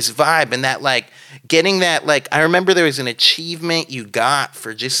nailed this vibe. And that, like, getting that, like, I remember there was an achievement you got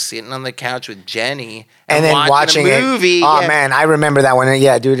for just sitting on the couch with Jenny and then watching a movie. Oh, man, I remember that one.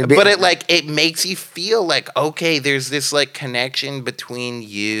 Yeah, dude. But it makes you feel like, okay, there's this, like, connection between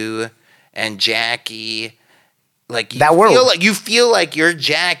you and Jackie. Like you feel like you're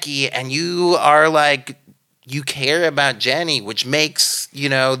Jackie and you are like you care about Jenny, which makes, you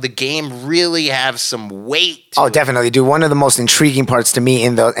know, the game really have some weight. Oh, definitely, dude. One of the most intriguing parts to me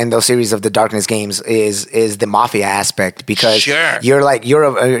in those series of the Darkness games is the mafia aspect, because you're a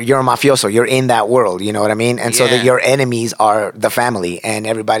mafioso. You're in that world, you know what I mean? And so that your enemies are the family, and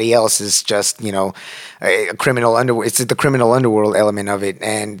everybody else is just, you know, a criminal underworld. It's the criminal underworld element of it.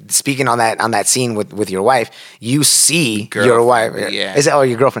 And speaking on that scene with your wife, you see your wife. Yeah.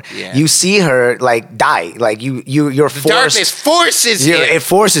 Your girlfriend? Yeah. You see her like die. Like you're forced. Darkness forces you. It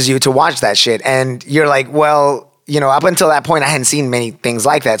forces you to watch that shit, and you're like, well, you know, up until that point, I hadn't seen many things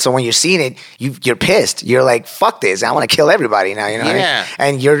like that. So when you're seeing it, you're pissed. You're like, fuck this. I want to kill everybody now, you know? Yeah.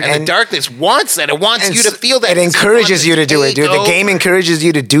 And the darkness wants that. It wants you to feel that. It encourages you to do it, dude. The game encourages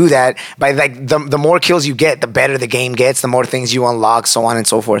you to do that by, like, the more kills you get, the better the game gets, the more things you unlock, so on and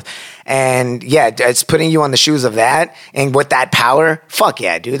so forth. And yeah, it's putting you on the shoes of that, and with that power, fuck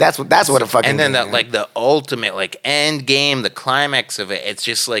yeah, dude. That's what a fucking. And then game, like the ultimate, like, end game, the climax of it. It's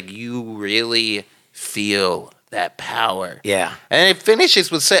just like you really feel that power. Yeah. And it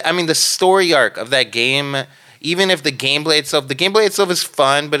finishes with, the story arc of that game, even if the gameplay itself is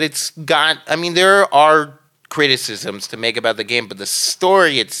fun, but it's got, there are criticisms to make about the game, but the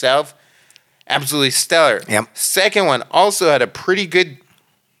story itself, absolutely stellar. Yep. Second one also had a pretty good,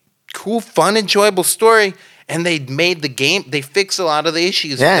 cool, fun, enjoyable story, and they made the game, they fixed a lot of the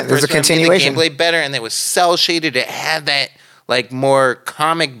issues. Yeah, there's a continuation. Made the gameplay better, and it was cell shaded. It had that, like, more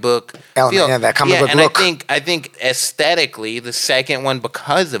comic book element, feel. yeah, that comic book and look. I think aesthetically, the second one,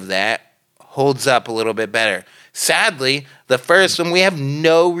 because of that, holds up a little bit better. Sadly, the first one, we have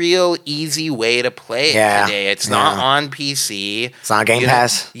no real easy way to play it today. It's not on PC. It's not Game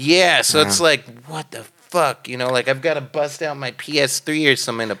Pass. Yeah, so it's like, what the fuck? You know, like, I've got to bust out my PS3 or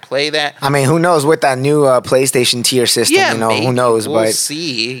something to play that. Who knows with that new PlayStation tier system? Yeah, you know, maybe. Who knows? We'll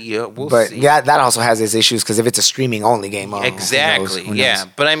see. Yeah, we'll see. Yeah, that also has its issues, because if it's a streaming only game, exactly. Who knows? Yeah,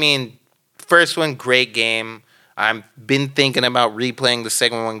 but first one, great game. I've been thinking about replaying the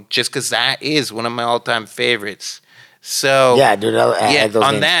second one just because that is one of my all-time favorites. So yeah, dude.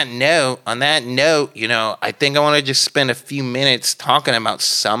 On that note, you know, I think I want to just spend a few minutes talking about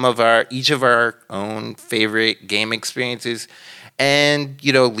each of our own favorite game experiences, and,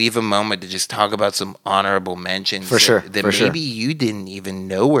 you know, leave a moment to just talk about some honorable mentions for sure. That maybe you didn't even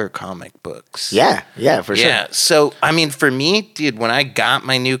know were comic books. Yeah, for sure. Yeah. So for me, dude, when I got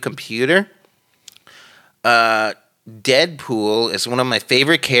my new computer, Deadpool is one of my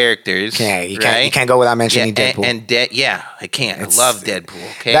favorite characters. Yeah, you can't go without mentioning Deadpool. I can't. I love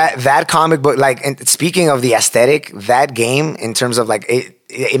Deadpool. Okay, that comic book, like, and speaking of the aesthetic, that game, in terms of, like,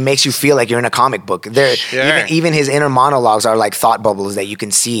 it makes you feel like you're in a comic book. Even his inner monologues are like thought bubbles that you can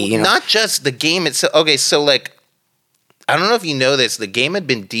see. You know, not just the game itself. Okay, so, like, I don't know if you know this. The game had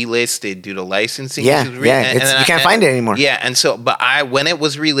been delisted due to licensing. Yeah, you can't find it anymore. Yeah, and so, but when it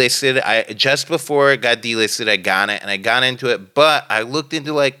was relisted, just before it got delisted, I got it, and I got into it. But I looked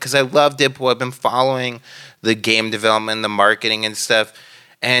into, like, because I love Deadpool. I've been following the game development, the marketing and stuff.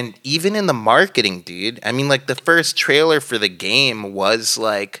 And even in the marketing, dude, like, the first trailer for the game was,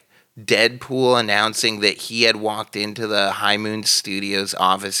 like, Deadpool announcing that he had walked into the High Moon Studios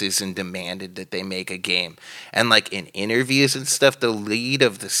offices and demanded that they make a game. And, like, in interviews and stuff, the lead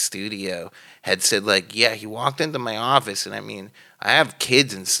of the studio had said, like, yeah, he walked into my office, and I have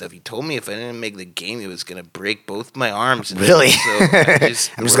kids and stuff. He told me if I didn't make the game, he was going to break both my arms. Really? So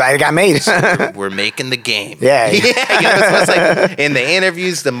I'm just glad it got made. So we're making the game. Yeah. Yeah. You know, so it's like, in the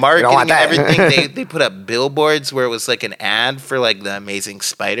interviews, the marketing and everything, they put up billboards where it was, like, an ad for, like, the Amazing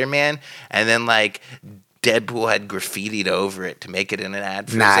Spider-Man, and then, like, Deadpool had graffitied over it to make it in an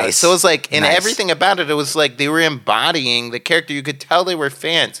ad. Nice. So it was like, and everything about it, it was like they were embodying the character. You could tell they were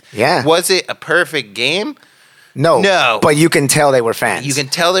fans. Yeah. Was it a perfect game? No. But you can tell they were fans. You can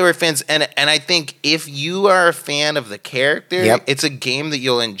tell they were fans. And I think if you are a fan of the character, it's a game that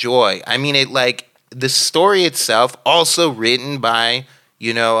you'll enjoy. The story itself, also written by,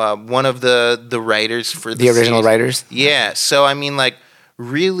 you know, one of the writers for the original series. writers. Yeah. So,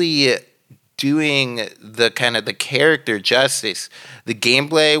 really doing the kind of the character justice. The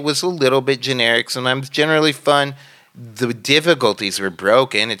gameplay was a little bit generic, sometimes generally fun. The difficulties were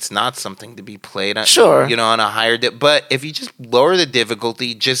broken. It's not something to be played on, on a higher but if you just lower the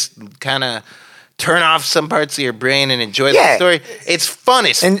difficulty, just kind of turn off some parts of your brain and enjoy the story. It's fun.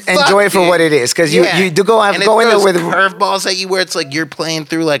 Enjoy it for what it is, because you do go in there with curveballs at you where it's like you're playing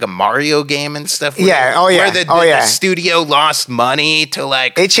through like a Mario game and stuff. Where the studio lost money to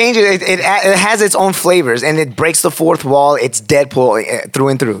like it changes. It has its own flavors and it breaks the fourth wall. It's Deadpool through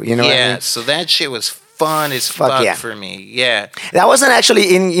and through. You know what I mean? So that shit was fun as fuck for me. Yeah. That wasn't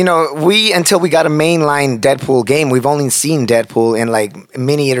actually until we got a mainline Deadpool game, we've only seen Deadpool in like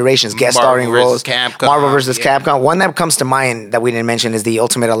mini iterations, guest starring roles. Marvel vs. Capcom. One that comes to mind that we didn't mention is the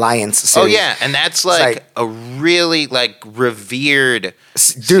Ultimate Alliance series. Oh yeah, and that's like a really like revered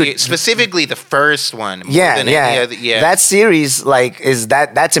specifically the first one. That series is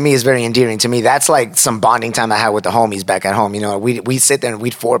that to me is very endearing to me. That's like some bonding time I had with the homies back at home. We sit there and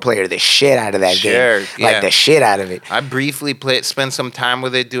we'd 4-player the shit out of that game. Like the shit out of it. I briefly spent some time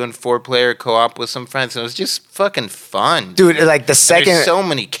with it doing 4-player co-op with some friends. And it was just fucking fun. Dude, like the second... There's so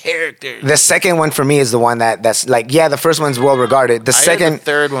many characters. The second one for me is the one that's like, the first one's well regarded. The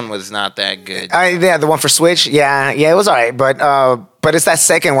third one was not that good. The one for Switch. Yeah, it was all right. But it's that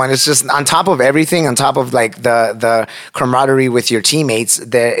second one. It's just on top of everything, on top of like the camaraderie with your teammates.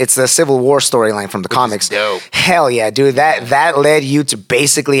 It's the Civil War storyline from the comics. Dope. Hell yeah, dude. That led you to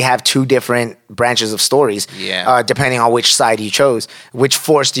basically have two different branches of stories. Yeah. Depending on which side you chose, which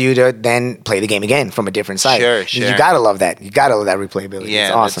forced you to then play the game again from a different side. Sure. You gotta love that. You gotta love that replayability. Yeah,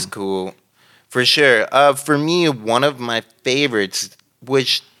 it's awesome. That's cool. For sure. For me, one of my favorites,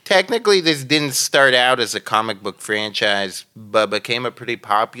 which technically this didn't start out as a comic book franchise, but became a pretty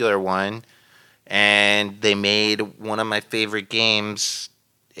popular one, and they made one of my favorite games,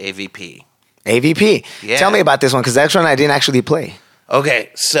 AVP. AVP. Yeah. Tell me about this one, because that's one I didn't actually play. Okay,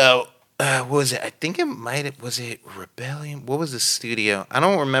 so what was it? I think was it Rebellion? What was the studio? I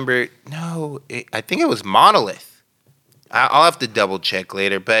don't remember. No, I think it was Monolith. I'll have to double check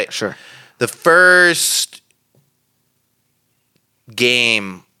later, but sure. The first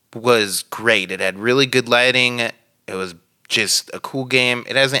game was great. It had really good lighting. It was just a cool game.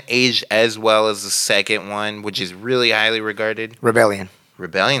 It hasn't aged as well as the second one, which is really highly regarded. Rebellion.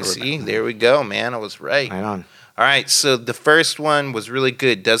 See, there we go, man. I was right. Right on. All right, so the first one was really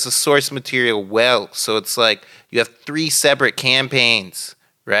good. Does the source material well. So it's like you have 3 separate campaigns,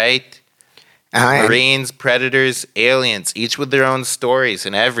 right? Marines, Predators, Aliens, each with their own stories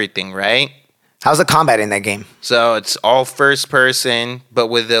and everything, right? How's the combat in that game? So it's all first person, but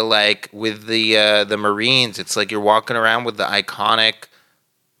with the Marines, it's like you're walking around with the iconic,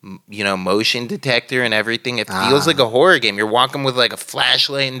 motion detector and everything. It feels like a horror game. You're walking with like a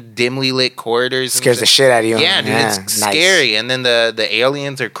flashlight in dimly lit corridors. Scares the shit out of you. Yeah, dude, it's scary. And then the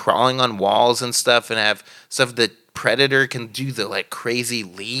aliens are crawling on walls and stuff, and have stuff that Predator can do the like crazy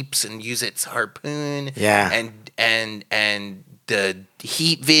leaps and use its harpoon. Yeah, and the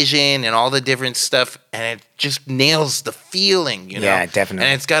heat vision and all the different stuff, and it just nails the feeling, Yeah, definitely.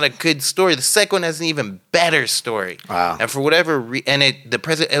 And it's got a good story. The second one has an even better story. Wow. And for whatever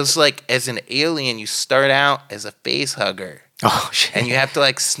it was like, as an alien, you start out as a face hugger. Oh shit. And you have to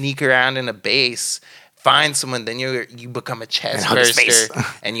like sneak around in a base, find someone, then you become a chest burster,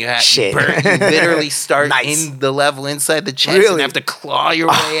 and you have you literally start in the level inside the chest and have to claw your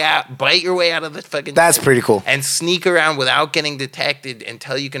way out, bite your way out of the fucking. That's pretty cool. And sneak around without getting detected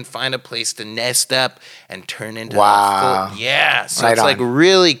until you can find a place to nest up and turn into. Wow. So it's like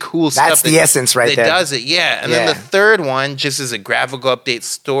really cool stuff. That's the essence right there. It does it, yeah. And then the third one, just as a graphical update,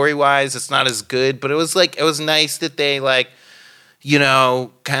 story wise, it's not as good, but it was nice that they like.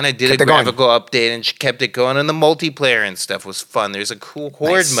 Kind of did a graphical update and kept it going. And the multiplayer and stuff was fun. There's a cool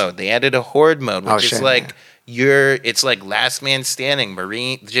horde mode. They added a horde mode, which is like it's like last man standing,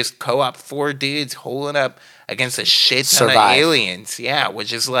 Marine, just co-op 4 dudes holding up against a shit ton of aliens. Yeah,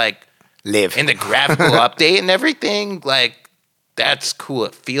 which is like live in the graphical update and everything. Like that's cool.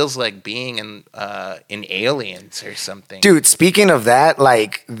 It feels like being in Aliens or something. Dude, speaking of that,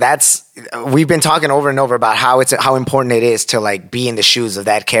 like we've been talking over and over about how important it is to like be in the shoes of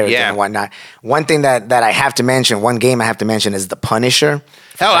that character and whatnot. One thing that I have to mention, one game I have to mention is The Punisher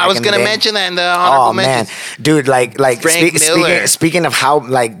Hell, I was going to mention that in the honorable mentions. Dude, speaking of how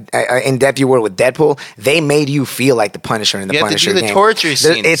in depth you were with Deadpool, they made you feel like the Punisher in the Punisher game. You have to do the torture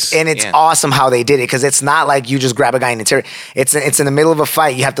scenes. It's awesome how they did it, because it's not like you just grab a guy in the interior. It's in the middle of a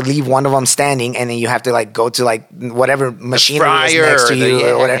fight. You have to leave one of them standing, and then you have to like go to like whatever machinery is next to you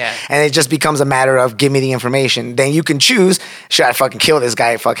or whatever, and it just becomes a matter of give me the information. Then you can choose: should I fucking kill this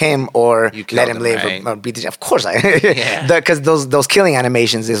guy, fuck him, or let him live, or beat the? Of course, because those killing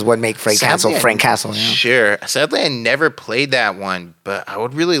animations is what make Frank Castle. You know? Sure. Sadly, I never played that one, but I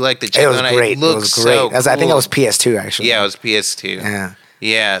would really like to check it was out. Great. It was great. So cool. I think it was PS2 actually. Yeah, it was PS2. Yeah.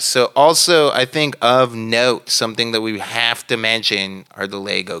 Yeah. So also, I think of note, something that we have to mention are the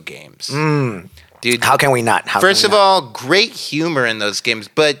Lego games. Dude, how can we not? First of all, great humor in those games,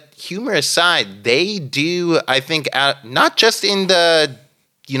 but humor aside, they do, I think, not just in the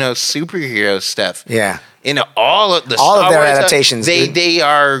superhero stuff. Yeah. In all of their adaptations, they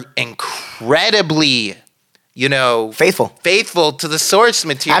are incredibly, faithful to the source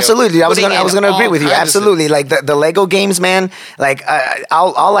material. Absolutely, I was gonna agree with you. Absolutely, like the Lego games, man. Like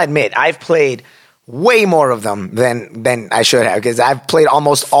I'll admit, I've played way more of them than I should have, because I've played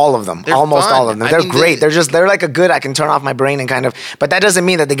almost all of them. All of them. They're great. They're like a good. I can turn off my brain and kind of. But that doesn't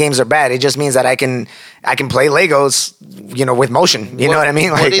mean that the games are bad. It just means that I can play Legos, with motion. You know what I mean?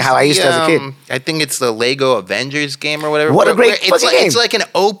 Like how I used to as a kid. I think it's the Lego Avengers game or whatever. What a great fucking game! It's like an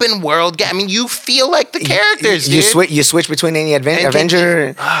open world game. I mean, you feel like the characters. You switch between any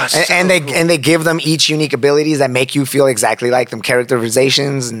Avenger, and they give them each unique abilities that make you feel exactly like them.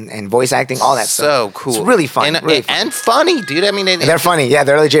 Characterizations and voice acting, all that stuff. So cool. It's really fun. And funny, dude. I mean, they're funny. Yeah,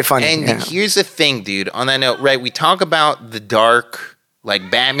 they're legit funny. And here's the thing, dude. On that note, right? We talk about the dark,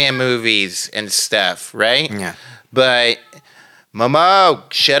 like Batman movies and stuff, right? Yeah. But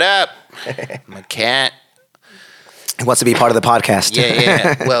Momo, shut up. My cat. He wants to be part of the podcast.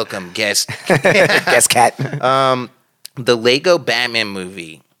 Yeah. Welcome, guest. Guest cat. The Lego Batman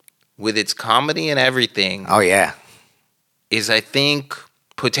movie, with its comedy and everything. Oh yeah. Is, I think,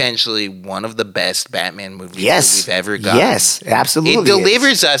 potentially one of the best Batman movies that we've ever gotten. Yes, absolutely. It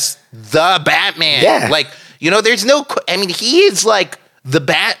delivers us the Batman. Yeah. Like, there's no... I mean, he is like the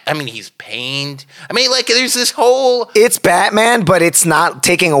Bat... I mean, he's pained. I mean, like, there's this whole... It's Batman, but it's not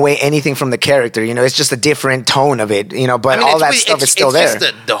taking away anything from the character. It's just a different tone of it, but all that stuff is still there. It's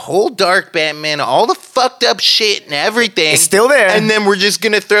just the whole dark Batman, all the fucked up shit and everything. It's still there. And then we're just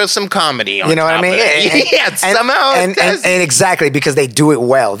going to throw some comedy on You know what I mean? And exactly, because they do it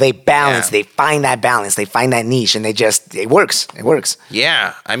well. They balance. Yeah. They find that balance. They find that niche, and it works. It works.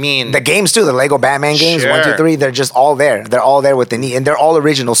 Yeah. I mean... The games, too. The Lego Batman games, 1, 2, 3, they're just all there. They're all there with the need. And they're all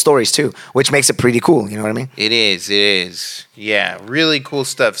original stories, too, which makes it pretty cool. You know what I mean? It is. Yeah, really cool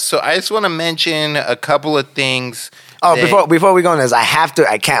stuff. So I just want to mention a couple of things. Oh, before we go on this,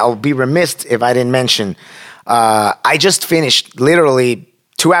 I'll be remiss if I didn't mention, I just finished, literally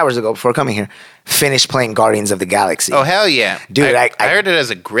 2 hours ago before coming here, finished playing Guardians of the Galaxy. Oh, hell yeah. Dude, I heard it as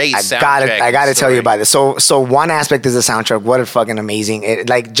a great soundtrack. I got to tell you about this. So one aspect is the soundtrack. What a fucking amazing,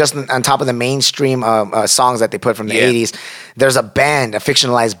 just on top of the mainstream songs that they put from the 80s, there's a band, a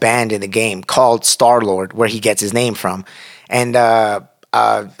fictionalized band in the game called Star-Lord, where he gets his name from. And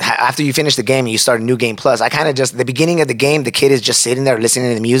after you finish the game and you start a new game plus, I kind of just, the beginning of the game, the kid is just sitting there listening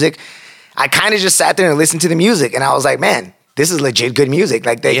to the music. I kind of just sat there and listened to the music, and I was like, man, this is legit good music.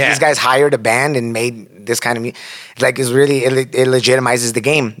 Like these guys hired a band and made this kind of music. Like it legitimizes the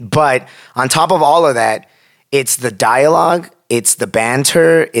game. But on top of all of that, it's the dialogue, it's the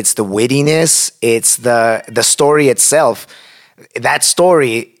banter, it's the wittiness, it's the story itself. That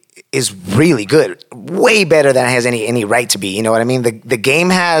story is really good, way better than it has any right to be. You know what I mean? The game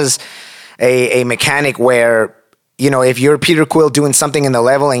has a mechanic where, if you're Peter Quill doing something in the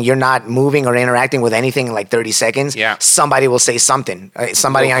level and you're not moving or interacting with anything in like 30 seconds, somebody will say something.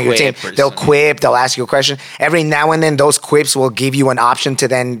 Somebody on your team, they'll quip, they'll ask you a question. Every now and then, those quips will give you an option to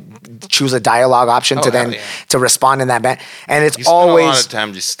then choose a dialogue option to respond in that band. And it's always... a lot of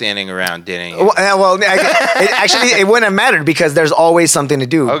time just standing around, didn't you? It wouldn't have mattered because there's always something to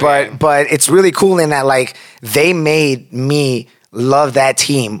do. Okay. But it's really cool in that, like, they made me love that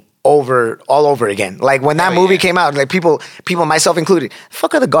team all over again. Like when that movie came out, like people, myself included,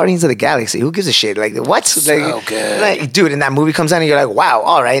 fuck are the Guardians of the Galaxy? Who gives a shit? Like what? So good. Like, dude, and that movie comes out and you're like, wow,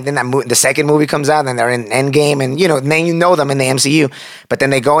 all right. Then the second movie comes out and they're in Endgame and then you know them in the MCU. But then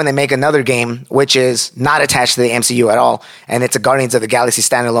they go and they make another game which is not attached to the MCU at all. And it's a Guardians of the Galaxy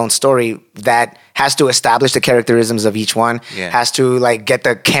standalone story that has to establish the characterisms of each one. Yeah. Has to like get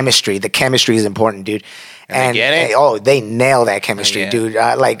the chemistry. The chemistry is important, dude. And they get it? They nail that chemistry, yeah. dude.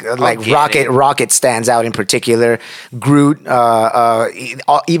 Like Rocket stands out in particular. Groot,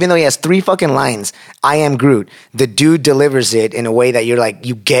 even though he has 3 fucking lines, I am Groot. The dude delivers it in a way that you're like,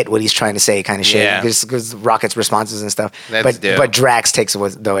 you get what he's trying to say, kind of shit. Yeah. Because Rocket's responses and stuff. That's dope. But Drax takes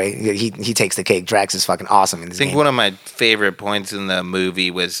the way he takes the cake. Drax is fucking awesome in this game. I think one of my favorite points in the movie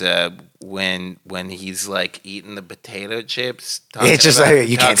was when he's like eating the potato chips. It's just like,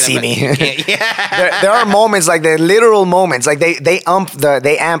 you can't see me. Yeah. there are moments, like the literal moments, like they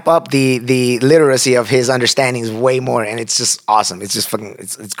amp up the literacy of his understandings way more, and it's just awesome. It's just fucking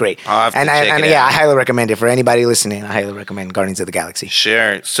it's great. I'll have to check it I out. highly recommend it for anybody listening. I highly recommend Guardians of the Galaxy.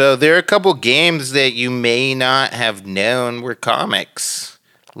 Sure. So there are a couple games that you may not have known were comics.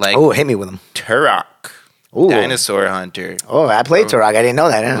 Like Hit me with them. Turok. Ooh. Dinosaur Hunter. Oh, I played Turok. I didn't know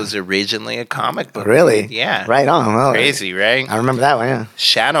that. It was originally a comic book. Really? Yeah. Right on. Well, Crazy, right? I remember that one. Yeah.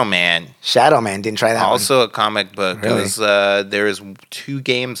 Shadow Man. Didn't try that. Also a comic book. Really? It was there was 2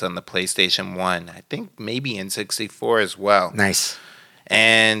 games on the PlayStation 1. I think maybe in 64 as well. Nice.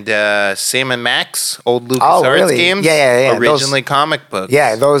 And Sam and Max, old LucasArts games. Yeah. Originally comic books.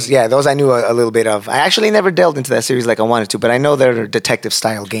 Yeah, those I knew a little bit of. I actually never delved into that series like I wanted to, but I know they're detective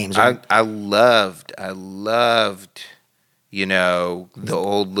style games. Right? I loved, the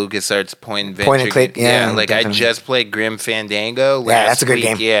old LucasArts point and click, yeah, like definitely. I just played Grim Fandango last that's a good week.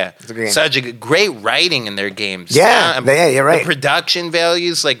 game. Yeah, that's a good game. Such a great writing in their games. Yeah, you're right. The production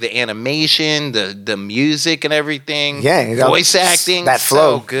values, like the animation, the music and everything. Yeah, voice acting, that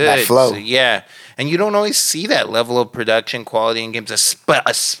flow, so good. That flow. So, yeah. And you don't always see that level of production quality in games,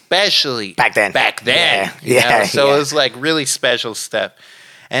 especially back then. Yeah. So it was like really special stuff.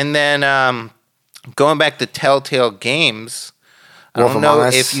 And then going back to Telltale Games, I don't know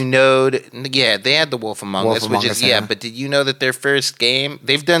if you know. Yeah, they had the Wolf Among Us, which is but did you know that their first game?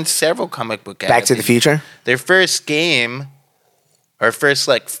 They've done several comic book. Back to the Future. Their first game, or first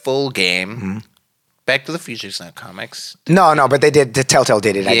like full game. Mm-hmm. Back to the Future is not comics. No, but they did. The Telltale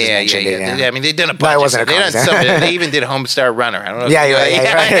did it. I just mentioned it. Yeah. I mean, they did a bunch. No, it wasn't of stuff. They even did Homestar Runner. I don't know. Yeah, you're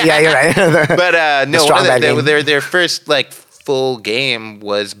right. Yeah, you're right. But no, their first like full game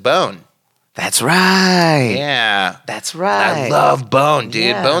was Bone. That's right. Yeah. That's right. I love Bone, dude.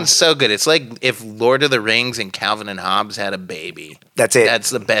 Yeah. Bone's so good. It's like if Lord of the Rings and Calvin and Hobbes had a baby. That's it. That's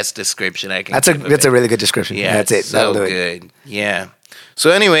the best description I can That's a really good description. Yeah, that's it. So good. Yeah. So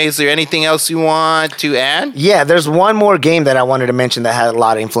anyway, is there anything else you want to add? Yeah, there's one more game that I wanted to mention that had a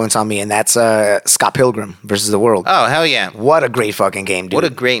lot of influence on me, and that's Scott Pilgrim versus the World. Oh, hell yeah. What a great fucking game, dude. What a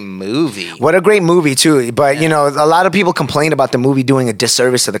great movie. What a great movie, too. But, a lot of people complain about the movie doing a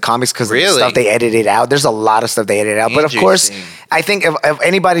disservice to the comics because of the stuff they edited out. There's a lot of stuff they edited out. But, of course, I think if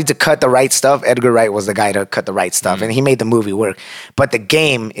anybody to cut the right stuff, Edgar Wright was the guy to cut the right stuff, and he made the movie work. But the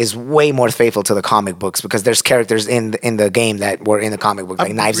game is way more faithful to the comic books because there's characters in the game that were in the comic book,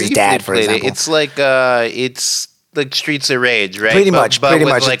 like Knives' dad, for example. It's like Streets of Rage, right? Pretty much.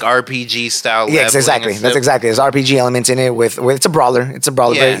 Like RPG style. Yes, exactly. That's exactly. There's RPG elements in it. With it's a brawler.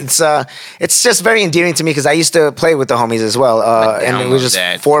 Yeah. But it's just very endearing to me because I used to play with the homies as well, and it was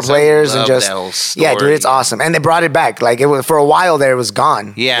just 4 players and just dude, it's awesome. And they brought it back. Like it was for a while there, it was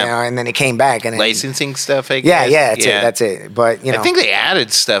gone. Yeah, and then it came back and licensing stuff. I guess. That's it. But I think they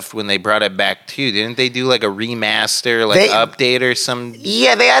added stuff when they brought it back too. Didn't they do like a remaster, update or some?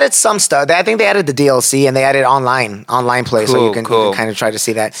 Yeah, they added some stuff. I think they added the DLC and they added online play, so you can kind of try to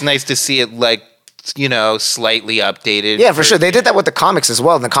see that. It's nice to see it like slightly updated. Yeah, for sure. They did that with the comics as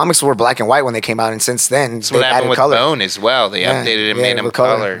well. The comics were black and white when they came out, and since then that's what happened with color. Bone as well. They updated it and made them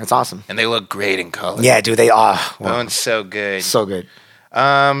color. That's awesome, and they look great in color. Yeah, dude, they are. Bone's so good, so good.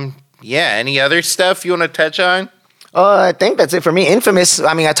 Yeah. Any other stuff you want to touch on? I think that's it for me. Infamous.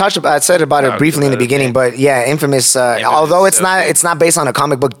 I mean, I said about it briefly in the beginning, but yeah, Infamous. Although it's not based on a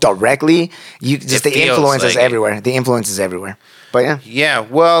comic book directly, the influence is everywhere. The influence is everywhere. But yeah. Yeah.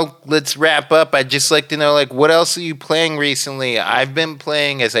 Well, let's wrap up. I'd just like to know, what else are you playing recently? I've been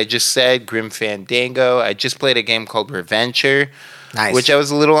playing, as I just said, Grim Fandango. I just played a game called Reventure. Nice. Which I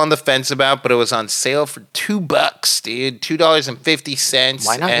was a little on the fence about, but it was on sale for $2, dude. $2.50.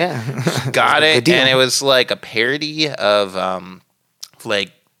 Why not? Yeah. Got it. And it was like a parody of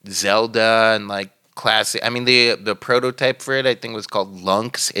Zelda and classic. I mean, the prototype for it, I think, was called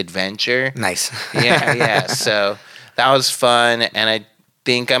Lunk's Adventure. Nice. Yeah. So that was fun. And I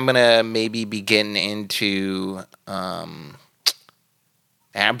think I'm going to maybe be getting into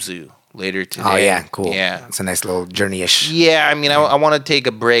Abzu later today. Oh, yeah, cool. Yeah. It's a nice little journey-ish. Yeah, I mean, I want to take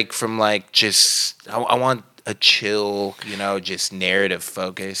a break from I want a chill, just narrative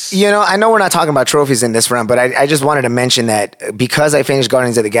focus. I know we're not talking about trophies in this round, but I just wanted to mention that because I finished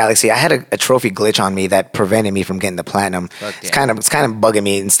Guardians of the Galaxy, I had a trophy glitch on me that prevented me from getting the platinum. It's kind of bugging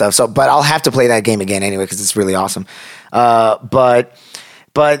me and stuff. So, but I'll have to play that game again anyway because it's really awesome. But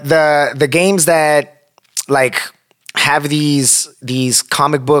the games that like have these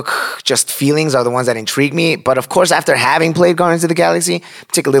comic book just feelings are the ones that intrigue me. But of course, after having played Guardians of the Galaxy,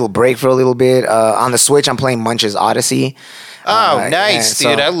 take a little break for a little bit. On the Switch, I'm playing Munch's Odyssey. Oh, nice,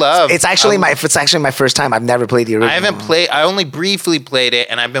 dude! I love. It's actually my first time. I've never played the original. I haven't played. I only briefly played it,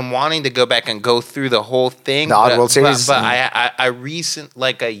 and I've been wanting to go back and go through the whole thing. The Oddworld series. But I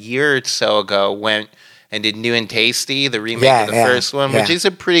like a year or so ago went and did New and Tasty, the remake of the first one, which is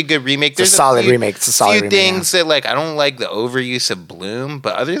a pretty good remake. There's a solid remake. It's a solid remake. Few things that like I don't like the overuse of Bloom,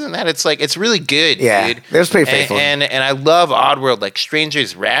 but other than that, it's really good. Yeah, dude. It was pretty faithful. And I love Oddworld. Like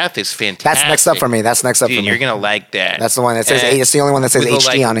Stranger's Wrath is fantastic. That's next up for me. Dude, you're gonna like that. That's the one that says it's the only one that says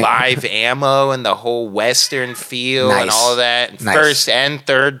HD on it. Live ammo and the whole Western feel and all that. Nice. First and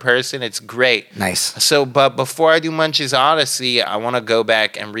third person, it's great. Nice. So, but before I do Munch's Odyssey, I want to go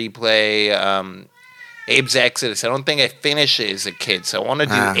back and replay. Abe's Exodus. I don't think I finished it as a kid, so I want to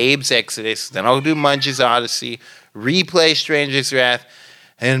do Abe's Exodus. Then I'll do Munch's Odyssey, replay Stranger's Wrath,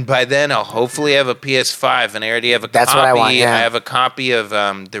 and by then I'll hopefully have a PS5, and I already have a copy. That's what I want. Yeah. I have a copy of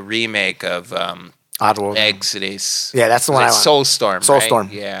the remake of Oddworld Exodus. Yeah, that's the one I want. Soulstorm. Soulstorm.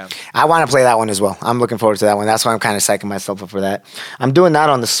 Right? Yeah. I want to play that one as well. I'm looking forward to that one. That's why I'm kind of psyching myself up for that. I'm doing that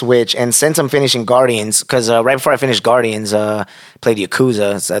on the Switch, and since I'm finishing Guardians, because right before I finished Guardians, played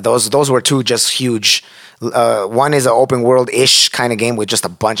Yakuza. So those were two just huge. One is an open world-ish kind of game with just a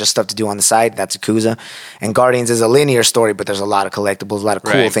bunch of stuff to do on the side. That's Yakuza. And Guardians is a linear story, but there's a lot of collectibles, a lot of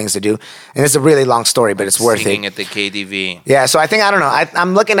cool things to do. And it's a really long story, but it's worth it. Singing at the KDV. Yeah, so I think, I don't know.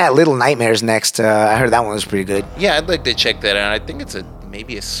 I'm looking at Little Nightmares next. I heard that one was pretty good. Yeah, I'd like to check that out. I think it's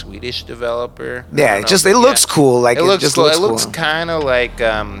maybe a Swedish developer. Yeah, it looks cool. Like it looks cool. Looks it looks kind of like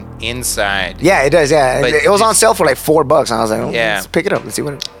Inside. Yeah, it does. Yeah, But it was on sale for like $4, and I was like, yeah, let's pick it up. Let's see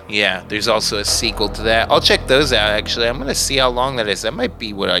what. Yeah, there's also a sequel to that. I'll check those out. Actually, I'm gonna see how long that is. That might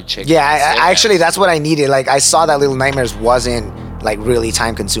be what I check. Yeah, I actually that's what I needed. Like I saw that Little Nightmares wasn't like really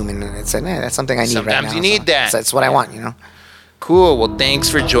time consuming, and it said, man, that's something I need right now. Sometimes you need that. So that's what I want, Cool. Well, thanks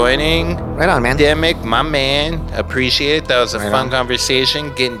for joining. Right on, man. Demick, my man. Appreciate it. That was a fun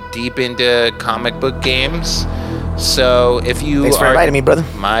conversation, getting deep into comic book games. So if you Thanks for inviting me, brother.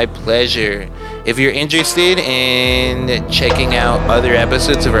 My pleasure. If you're interested in checking out other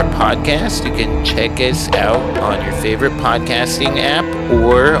episodes of our podcast, you can check us out on your favorite podcasting app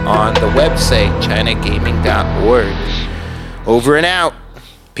or on the website, chinagaming.org. Over and out.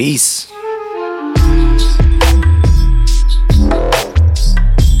 Peace.